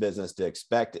in this business to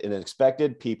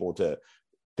expected people to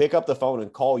pick up the phone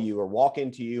and call you or walk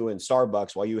into you in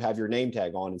Starbucks while you have your name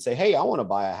tag on and say, hey, I want to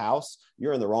buy a house,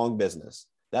 you're in the wrong business.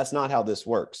 That's not how this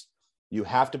works. You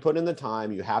have to put in the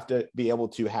time. You have to be able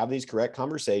to have these correct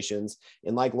conversations.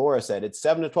 And like Laura said, it's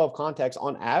 7 to 12 contacts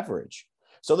on average.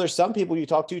 So there's some people you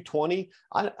talk to 20.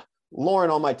 Lauren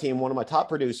on my team, one of my top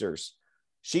producers,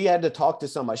 she had to talk to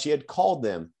somebody. She had called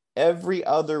them every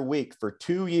other week for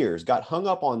 2 years, got hung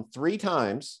up on 3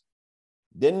 times,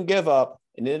 didn't give up,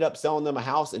 and ended up selling them a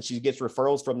house. And she gets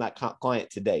referrals from that client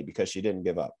today because she didn't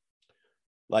give up.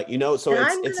 So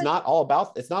it's not all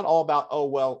about, oh,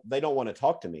 well, they don't want to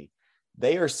talk to me.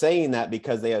 They are saying that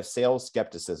because they have sales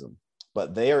skepticism,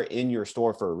 but they are in your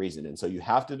store for a reason. And so you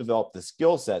have to develop the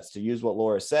skill sets to use what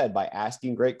Laura said by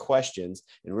asking great questions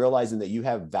and realizing that you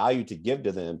have value to give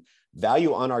to them.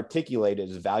 Value unarticulated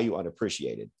is value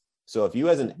unappreciated. So if you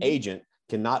as an agent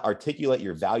cannot articulate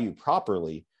your value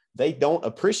properly, they don't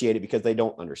appreciate it because they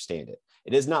don't understand it.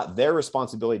 It is not their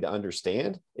responsibility to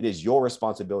understand. It is your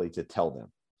responsibility to tell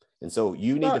them. And so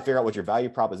you need to figure out what your value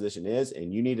proposition is,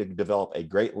 and you need to develop a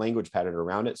great language pattern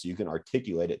around it so you can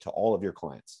articulate it to all of your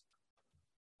clients.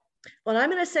 Well, I'm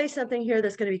going to say something here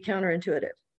that's going to be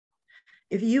counterintuitive.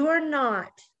 If you are not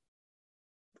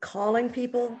calling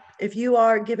people, if you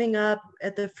are giving up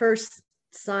at the first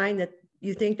sign that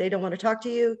you think they don't want to talk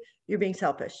to you, you're being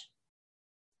selfish.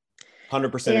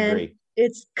 100% agree.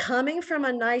 It's coming from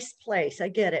a nice place. I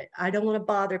get it. I don't want to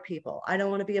bother people. I don't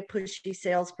want to be a pushy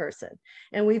salesperson.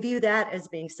 And we view that as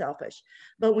being selfish.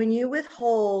 But when you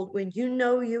withhold, when you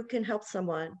know you can help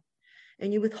someone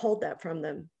and you withhold that from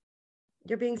them,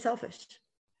 you're being selfish.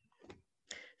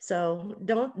 So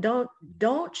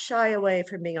don't shy away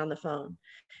from being on the phone.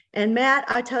 And Matt,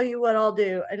 I tell you what I'll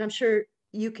do, and I'm sure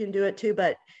you can do it too,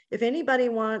 but if anybody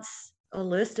wants a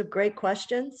list of great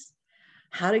questions,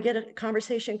 how to get a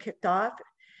conversation kicked off,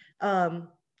 I'll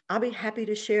be happy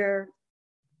to share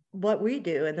what we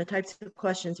do and the types of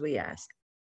questions we ask.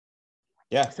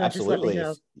 Yeah, so absolutely.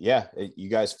 You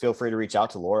guys feel free to reach out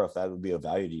to Laura if that would be of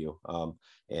value to you.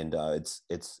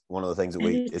 It's one of the things that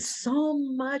it's so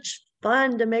much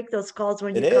fun to make those calls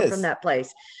when you come from that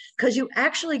place, because you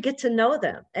actually get to know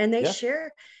them and they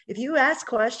share. If you ask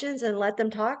questions and let them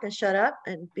talk and shut up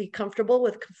and be comfortable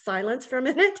with silence for a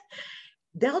minute,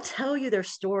 they'll tell you their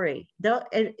story.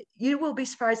 And you will be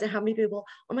surprised at how many people,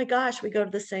 oh my gosh, we go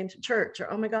to the same church,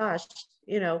 or oh my gosh,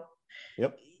 they'll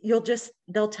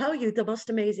tell you the most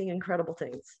amazing, incredible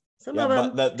things. Some of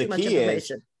them, but the key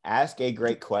is ask a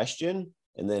great question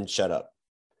and then shut up.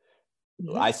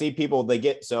 Mm-hmm. I see people,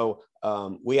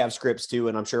 we have scripts too,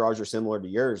 and I'm sure ours are similar to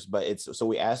yours, but so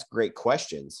we ask great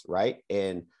questions, right?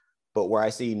 But where I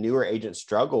see newer agents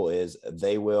struggle is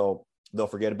they'll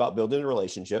forget about building a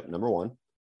relationship, number one,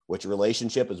 which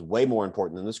relationship is way more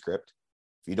important than the script.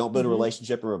 If you don't build a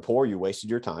relationship and rapport, you wasted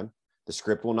your time. The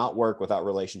script will not work without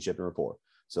relationship and rapport.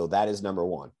 So that is number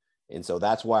one. And so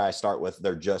that's why I start with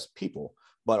they're just people.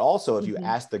 But also, if you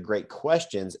ask the great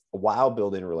questions while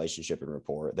building a relationship and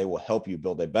rapport, they will help you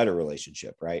build a better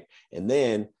relationship, right? And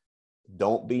then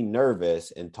don't be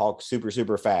nervous and talk super,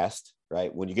 super fast,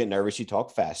 right? When you get nervous, you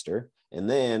talk faster. And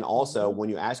then also, when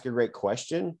you ask a great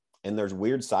question and there's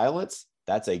weird silence,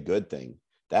 that's a good thing.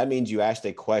 That means you asked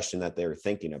a question that they're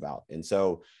thinking about. And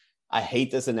so I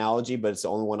hate this analogy, but it's the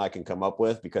only one I can come up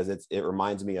with because it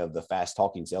reminds me of the fast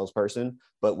talking salesperson.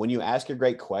 But when you ask a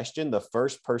great question, the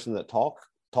first person that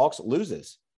talks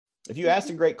loses. If you ask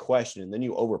a great question and then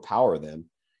you overpower them,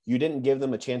 you didn't give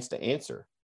them a chance to answer.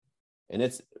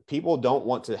 And people don't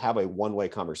want to have a one-way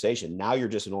conversation. Now you're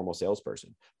just a normal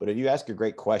salesperson. But if you ask a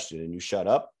great question and you shut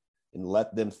up and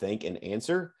let them think and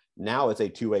answer, now it's a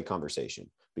two-way conversation.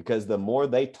 Because the more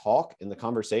they talk in the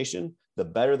conversation, the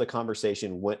better the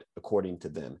conversation went according to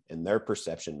them, and their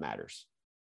perception matters.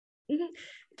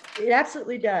 It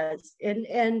absolutely does.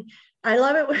 And I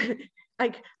love it.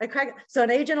 I crack. So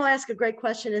an agent will ask a great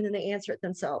question and then they answer it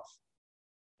themselves.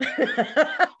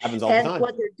 Happens all the And time.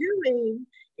 what they're doing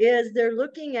is they're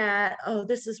looking at, oh,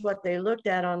 this is what they looked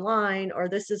at online, or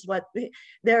this is what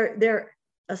they're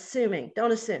assuming.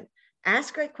 Don't assume.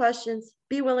 Ask great questions.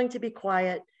 Be willing to be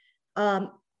quiet. The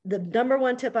number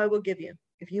one tip I will give you,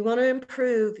 if you want to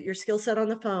improve your skill set on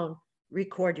the phone,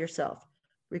 record yourself.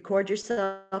 Record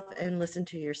yourself and listen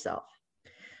to yourself,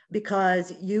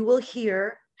 because you will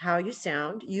hear how you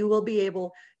sound. You will be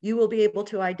able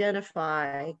to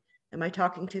identify, am I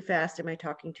talking too fast? Am I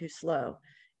talking too slow?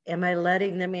 Am I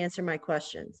letting them answer my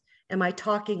questions? Am I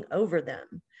talking over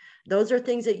them? Those are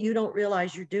things that you don't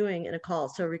realize you're doing in a call.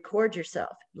 So record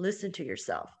yourself, listen to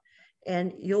yourself,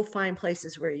 and you'll find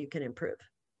places where you can improve.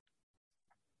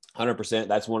 100%.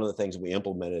 That's one of the things we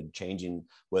implemented, changing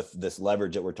with this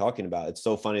leverage that we're talking about. It's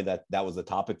so funny that that was the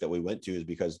topic that we went to, is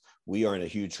because we are in a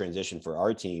huge transition for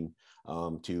our team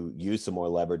to use some more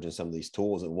leverage in some of these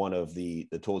tools. And one of the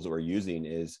tools that we're using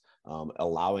is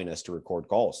allowing us to record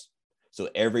calls. So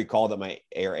every call that my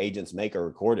air agents make are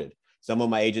recorded. Some of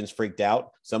my agents freaked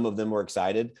out. Some of them were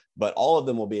excited, but all of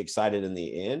them will be excited in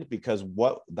the end, because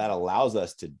what that allows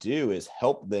us to do is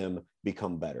help them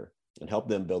become better and help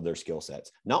them build their skill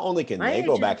sets. Not only can they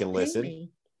go back and listen.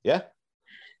 Yeah.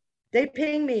 They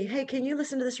ping me, hey, can you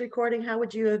listen to this recording? How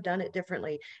would you have done it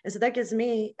differently? And so that gives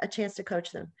me a chance to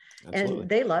coach them. Absolutely. And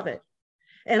they love it.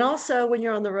 And also when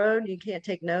you're on the road, you can't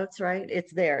take notes, right?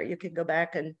 It's there. You can go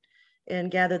back and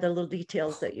gather the little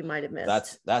details that you might have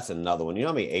missed. That's another one. You know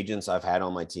how many agents I've had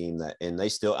on my team that, and I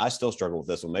still struggle with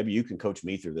this one. Maybe you can coach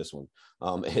me through this one.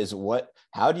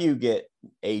 How do you get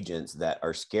agents that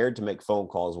are scared to make phone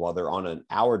calls while they're on an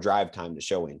hour drive time to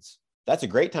showings? That's a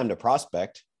great time to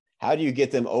prospect. How do you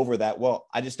get them over that? Well,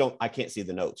 I can't see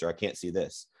the notes, or I can't see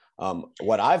this.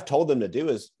 What I've told them to do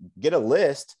is get a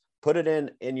list, put it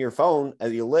in your phone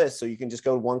as your list, so you can just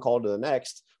go one call to the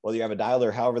next, whether you have a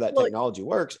dialer, however that technology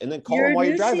works, and then call them while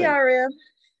you're driving. Your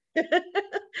new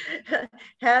CRM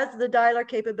has the dialer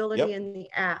capability in the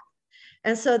app.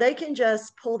 And so they can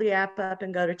just pull the app up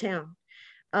and go to town.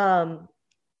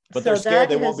 But they're scared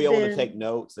they won't be able to take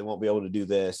notes. They won't be able to do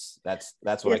this. That's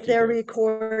what if they're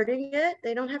recording it,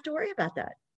 they don't have to worry about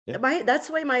that. Yeah. That's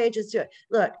the way my agents do it.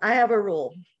 Look, I have a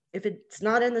rule. If it's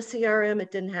not in the CRM,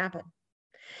 it didn't happen.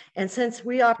 And since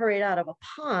we operate out of a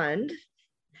pond,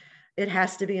 it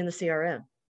has to be in the CRM.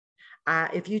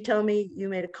 If you tell me you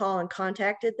made a call and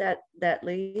contacted that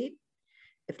lead,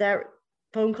 if that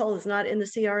phone call is not in the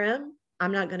CRM,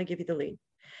 I'm not going to give you the lead.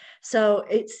 So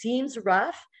it seems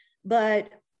rough, but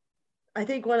I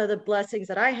think one of the blessings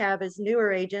that I have is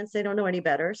newer agents, they don't know any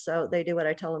better, so they do what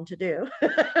I tell them to do.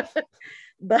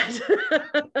 But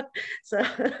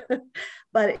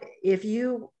but if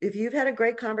you've had a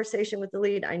great conversation with the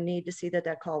lead, I need to see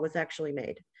that call was actually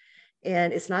made.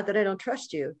 And it's not that I don't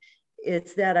trust you,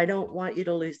 it's that I don't want you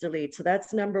to lose the lead. So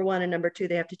that's number one. And number two,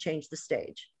 they have to change the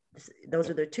stage. Those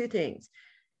are the two things.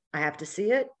 I have to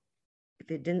see it.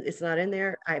 If it's not in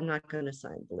there, I'm not going to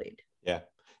sign the lead. Yeah.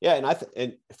 Yeah.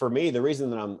 And for me, the reason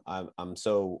that I'm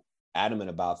so adamant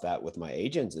about that with my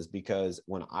agents is because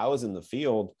when I was in the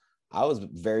field, I was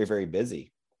very, very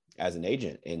busy as an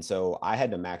agent. And so I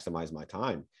had to maximize my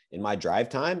time. And my drive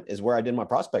time is where I did my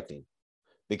prospecting,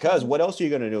 because what else are you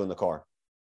going to do in the car?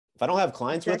 If I don't have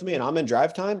clients with me and I'm in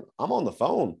drive time, I'm on the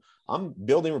phone. I'm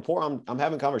building rapport. I'm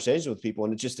having conversations with people.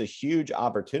 And it's just a huge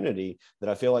opportunity that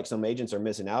I feel like some agents are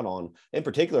missing out on, in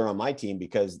particular on my team,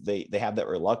 because they have that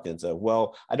reluctance of,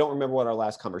 well, I don't remember what our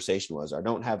last conversation was. I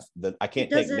can't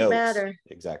take notes. It doesn't matter.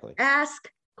 Exactly. Ask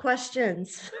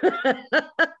questions.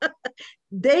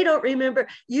 They don't remember.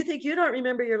 You think you don't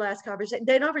remember your last conversation.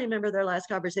 They don't remember their last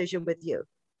conversation with you.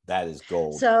 That is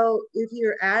gold. So if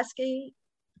you're asking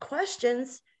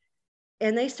questions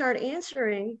and they start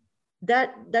answering,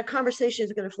 that conversation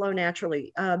is going to flow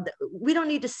naturally. We don't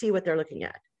need to see what they're looking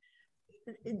at.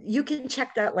 You can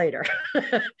check that later,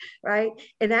 right?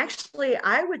 And actually,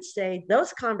 I would say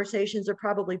those conversations are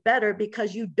probably better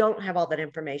because you don't have all that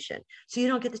information. So you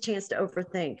don't get the chance to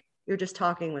overthink. You're just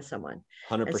talking with someone.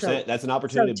 100%. So, that's an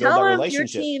opportunity to build that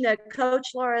relationship. Tell your team that Coach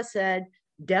Laura said,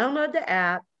 download the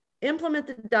app, implement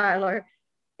the dialer,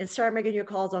 and start making your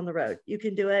calls on the road. You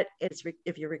can do it.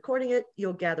 If you're recording it,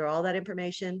 you'll gather all that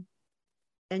information,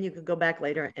 and you can go back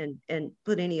later and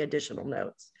put any additional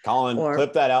notes. Colin,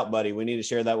 clip that out, buddy. We need to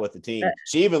share that with the team.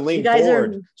 She even leaned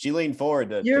forward. She leaned forward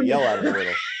to yell at it a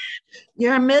little.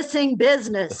 You're missing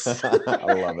business.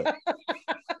 I love it.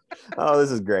 Oh, this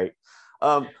is great.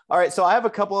 All right. So I have a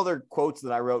couple other quotes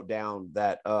that I wrote down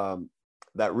that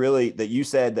you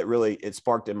said that really it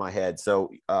sparked in my head.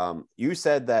 So you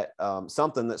said that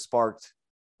something that sparked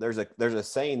there's a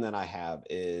saying that I have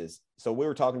is, so we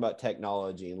were talking about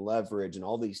technology and leverage and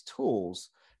all these tools,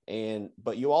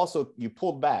 but you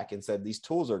pulled back and said these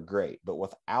tools are great, but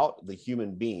without the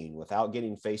human being, without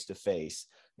getting face to face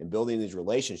and building these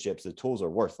relationships, the tools are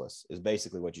worthless, is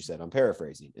basically what you said. I'm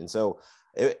paraphrasing. And so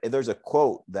there's a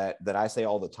quote that I say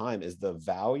all the time is, the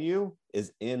value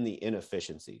is in the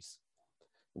inefficiencies.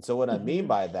 And so what I mean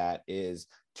by that is,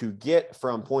 to get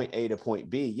from point A to point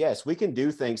B, yes, we can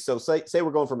do things. So say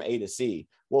we're going from A to C.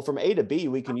 Well, from A to B,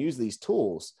 we can use these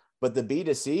tools, but the B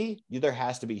to C, there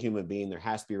has to be human being, there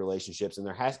has to be relationships,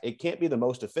 and it can't be the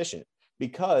most efficient,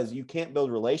 because you can't build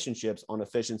relationships on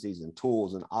efficiencies and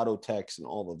tools and auto text and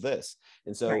all of this.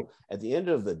 And so at the end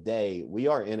of the day, we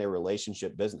are in a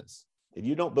relationship business. If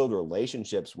you don't build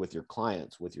relationships with your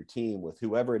clients, with your team, with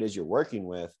whoever it is you're working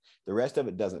with, the rest of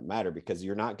it doesn't matter, because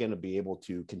you're not going to be able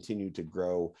to continue to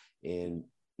grow, and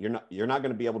you're not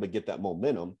going to be able to get that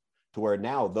momentum to where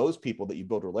now those people that you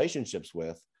build relationships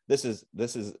with, this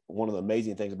is one of the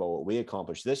amazing things about what we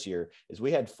accomplished this year, is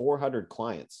we had 400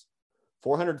 clients,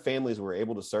 400 families we were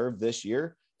able to serve this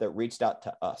year that reached out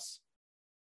to us.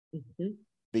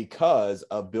 Because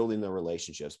of building the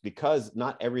relationships, because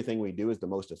not everything we do is the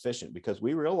most efficient, because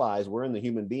we realize we're in the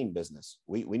human being business.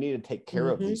 We need to take care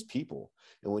of these people.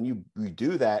 And when you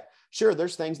do that, sure,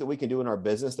 there's things that we can do in our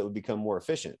business that would become more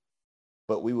efficient,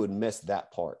 but we would miss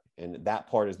that part. And that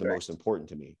part is the most important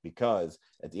to me, because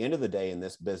at the end of the day in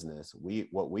this business,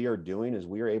 what we are doing is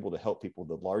we are able to help people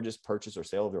the largest purchase or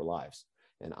sale of their lives.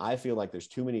 And I feel like there's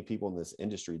too many people in this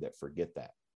industry that forget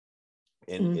that.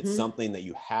 And it's something that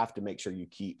you have to make sure you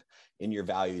keep in your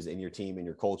values, in your team, in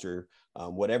your culture,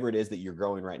 whatever it is that you're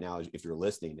growing right now, if you're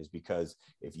listening, is because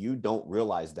if you don't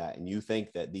realize that, and you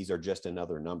think that these are just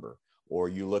another number, or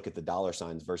you look at the dollar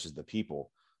signs versus the people,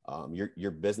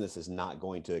 your business is not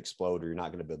going to explode, or you're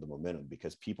not going to build the momentum,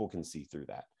 because people can see through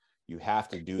that. You have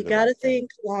to do you got to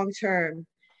think long term.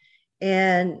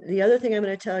 And the other thing I'm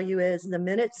going to tell you is, the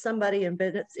minute somebody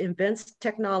invents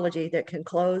technology that can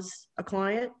close a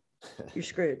client, you're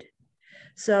screwed.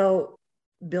 So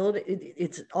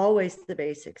it's always the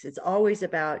basics. It's always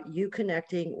about you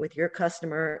connecting with your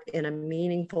customer in a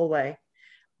meaningful way.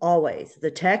 Always. The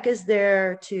tech is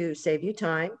there to save you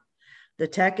time. The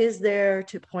tech is there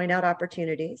to point out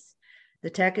opportunities. The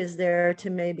tech is there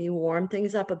to maybe warm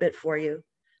things up a bit for you.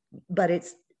 But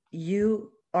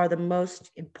you are the most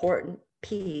important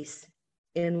piece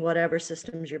in whatever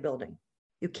systems you're building.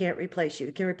 You can't replace you.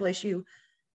 You can replace you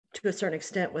to a certain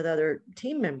extent with other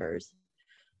team members,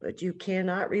 but you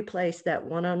cannot replace that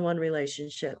one-on-one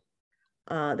relationship,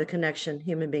 the connection,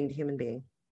 human being to human being.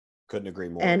 Couldn't agree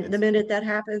more. And the minute that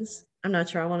happens, I'm not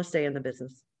sure I want to stay in the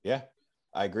business. Yeah,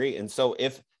 I agree. And so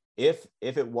if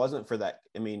it wasn't for that,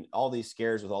 I mean, all these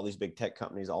scares with all these big tech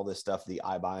companies, all this stuff, the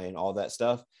iBuying, all that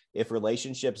stuff, if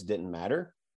relationships didn't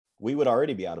matter, we would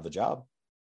already be out of a job.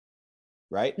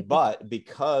 Right. But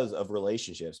because of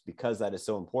relationships, because that is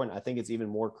so important, I think it's even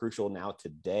more crucial now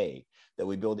today that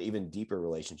we build even deeper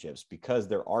relationships, because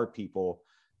there are people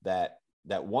that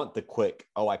want the quick,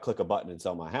 oh, I click a button and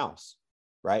sell my house.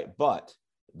 Right. But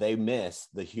they miss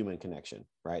the human connection,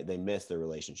 right? They miss their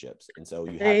relationships. And so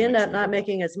they end up not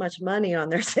making as much money on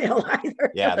their sale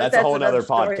either. Yeah, that's a whole nother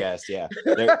podcast. Yeah.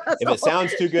 If it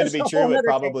sounds too good to be true, it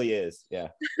probably is. Yeah.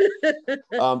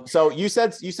 So you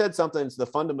said something, it's the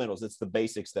fundamentals, it's the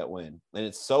basics that win. And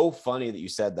it's so funny that you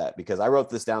said that, because I wrote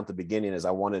this down at the beginning as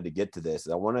I wanted to get to this.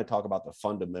 I wanted to talk about the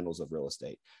fundamentals of real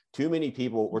estate. Too many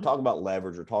people, we're talking about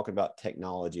leverage, we're talking about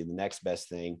technology, the next best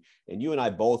thing. And you and I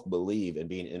both believe in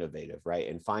being innovative, right?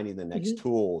 And finding the next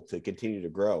tool to continue to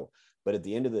grow. But at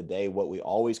the end of the day, what we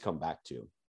always come back to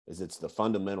is it's the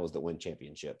fundamentals that win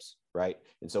championships, right?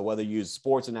 And so whether you use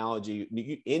sports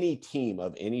analogy, any team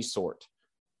of any sort,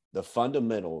 the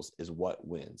fundamentals is what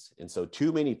wins. And so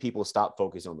too many people stop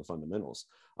focusing on the fundamentals.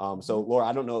 So Laura,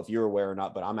 I don't know if you're aware or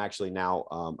not, but I'm actually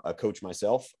now a coach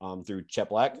myself through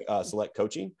Cheplack Select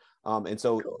Coaching. And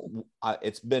so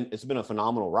it's been a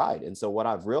phenomenal ride. And so what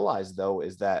I've realized though,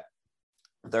 is that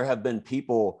there have been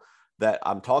people that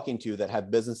I'm talking to that have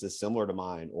businesses similar to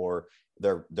mine, or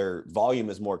their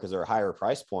volume is more because they're a higher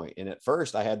price point. And at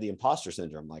first I had the imposter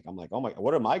syndrome. I'm like, oh my,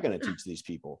 what am I going to teach these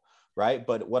people? Right.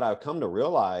 But what I've come to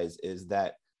realize is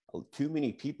that too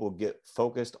many people get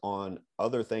focused on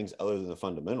other things other than the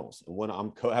fundamentals. And when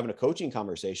I'm having a coaching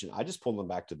conversation, I just pull them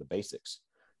back to the basics,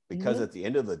 because at the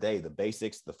end of the day, the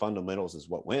basics, the fundamentals is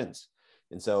what wins.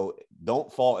 And so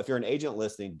don't fall, if you're an agent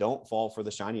listening, don't fall for the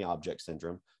shiny object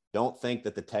syndrome. Don't think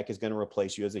that the tech is going to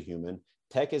replace you as a human.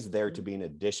 Tech is there to be an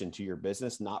addition to your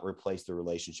business, not replace the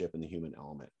relationship and the human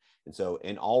element. And so,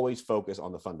 and always focus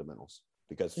on the fundamentals,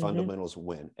 because fundamentals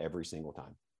win every single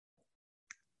time.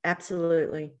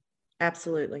 Absolutely.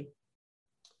 Absolutely.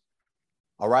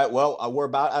 All right. Well, we're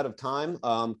about out of time.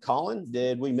 Colin,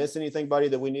 did we miss anything, buddy,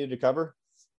 that we needed to cover?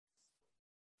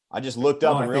 I just looked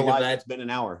up and realized it's been an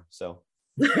hour. So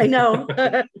I know.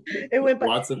 It went by.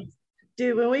 Lots of.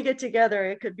 Dude, when we get together,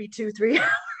 it could be 2-3 hours.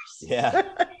 Yeah.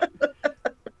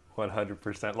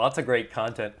 100%. Lots of great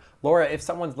content. Laura, if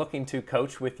someone's looking to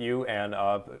coach with you and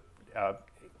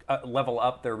level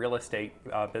up their real estate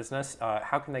business,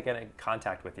 how can they get in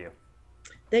contact with you?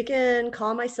 They can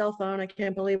call my cell phone. I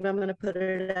can't believe I'm going to put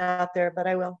it out there, but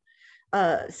I will.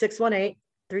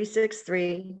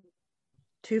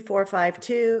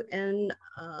 618-363-2452. And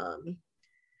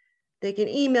they can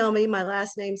email me. My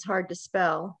last name's hard to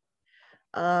spell.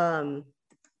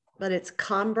 But it's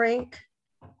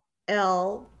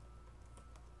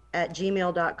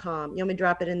combrinkl@gmail.com. You want me to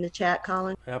drop it in the chat,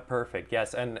 Colin? Yeah, perfect.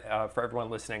 Yes, and for everyone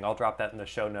listening, I'll drop that in the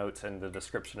show notes and the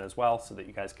description as well so that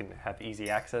you guys can have easy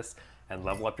access and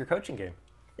level up your coaching game.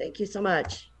 Thank you so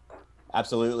much.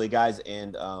 Absolutely, guys.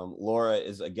 And Laura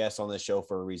is a guest on this show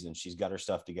for a reason. She's got her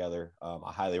stuff together.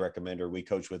 I highly recommend her. We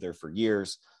coached with her for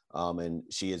years, and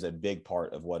she is a big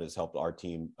part of what has helped our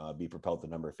team be propelled to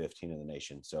number 15 in the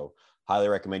nation. So highly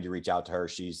recommend you reach out to her.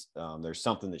 She's there's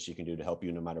something that she can do to help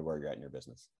you no matter where you're at in your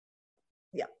business.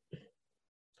 Yeah.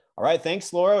 All right.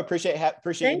 Thanks, Laura. Appreciate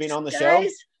you being on the show.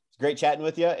 It's great chatting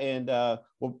with you. And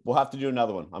we'll have to do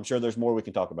another one. I'm sure there's more we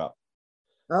can talk about.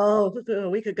 Oh,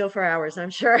 we could go for hours, I'm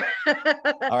sure.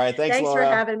 All right. Thanks, Laura. For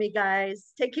having me,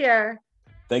 guys. Take care.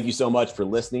 Thank you so much for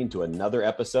listening to another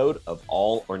episode of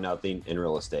All or Nothing in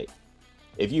Real Estate.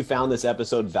 If you found this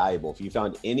episode valuable, if you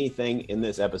found anything in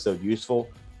this episode useful,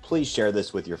 please share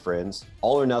this with your friends.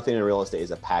 All or Nothing in Real Estate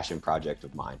is a passion project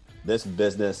of mine. This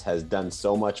business has done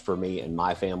so much for me and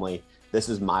my family. This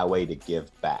is my way to give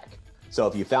back. So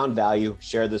if you found value,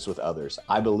 share this with others.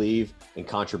 I believe in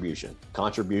contribution.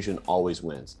 Contribution always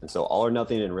wins. And so All or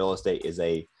Nothing in Real Estate is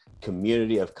a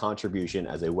community of contribution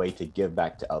as a way to give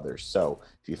back to others. So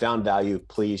if you found value,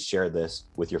 please share this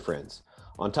with your friends.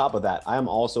 On top of that, I am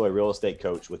also a real estate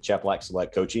coach with Cheplack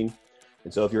Select Coaching.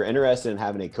 And so if you're interested in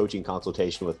having a coaching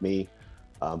consultation with me,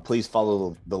 please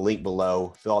follow the link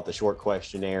below, fill out the short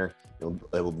questionnaire.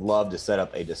 I would love to set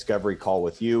up a discovery call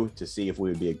with you to see if we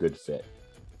would be a good fit.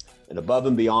 And above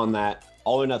and beyond that,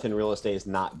 All or Nothing Real Estate is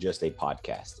not just a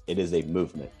podcast. It is a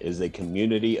movement. It is a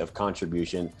community of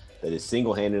contribution that is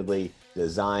single-handedly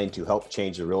designed to help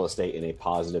change the real estate in a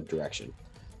positive direction.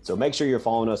 So make sure you're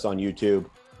following us on YouTube.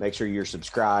 Make sure you're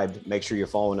subscribed. Make sure you're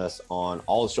following us on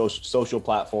all social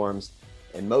platforms.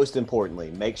 And most importantly,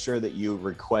 make sure that you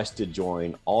request to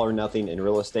join All or Nothing in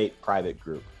Real Estate private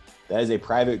group. That is a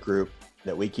private group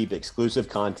that we keep exclusive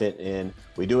content in.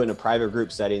 We do it in a private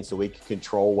group setting so we can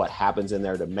control what happens in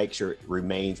there to make sure it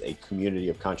remains a community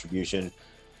of contribution.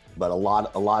 But a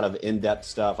lot of in-depth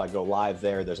stuff. I go live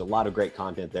there. There's a lot of great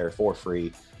content there for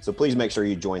free. So please make sure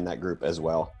you join that group as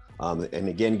well. And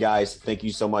again, guys, thank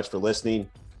you so much for listening.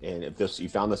 And if you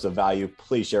found this of value,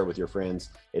 please share it with your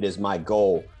friends. It is my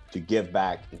goal to give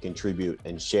back and contribute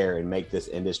and share and make this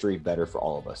industry better for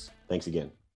all of us. Thanks again.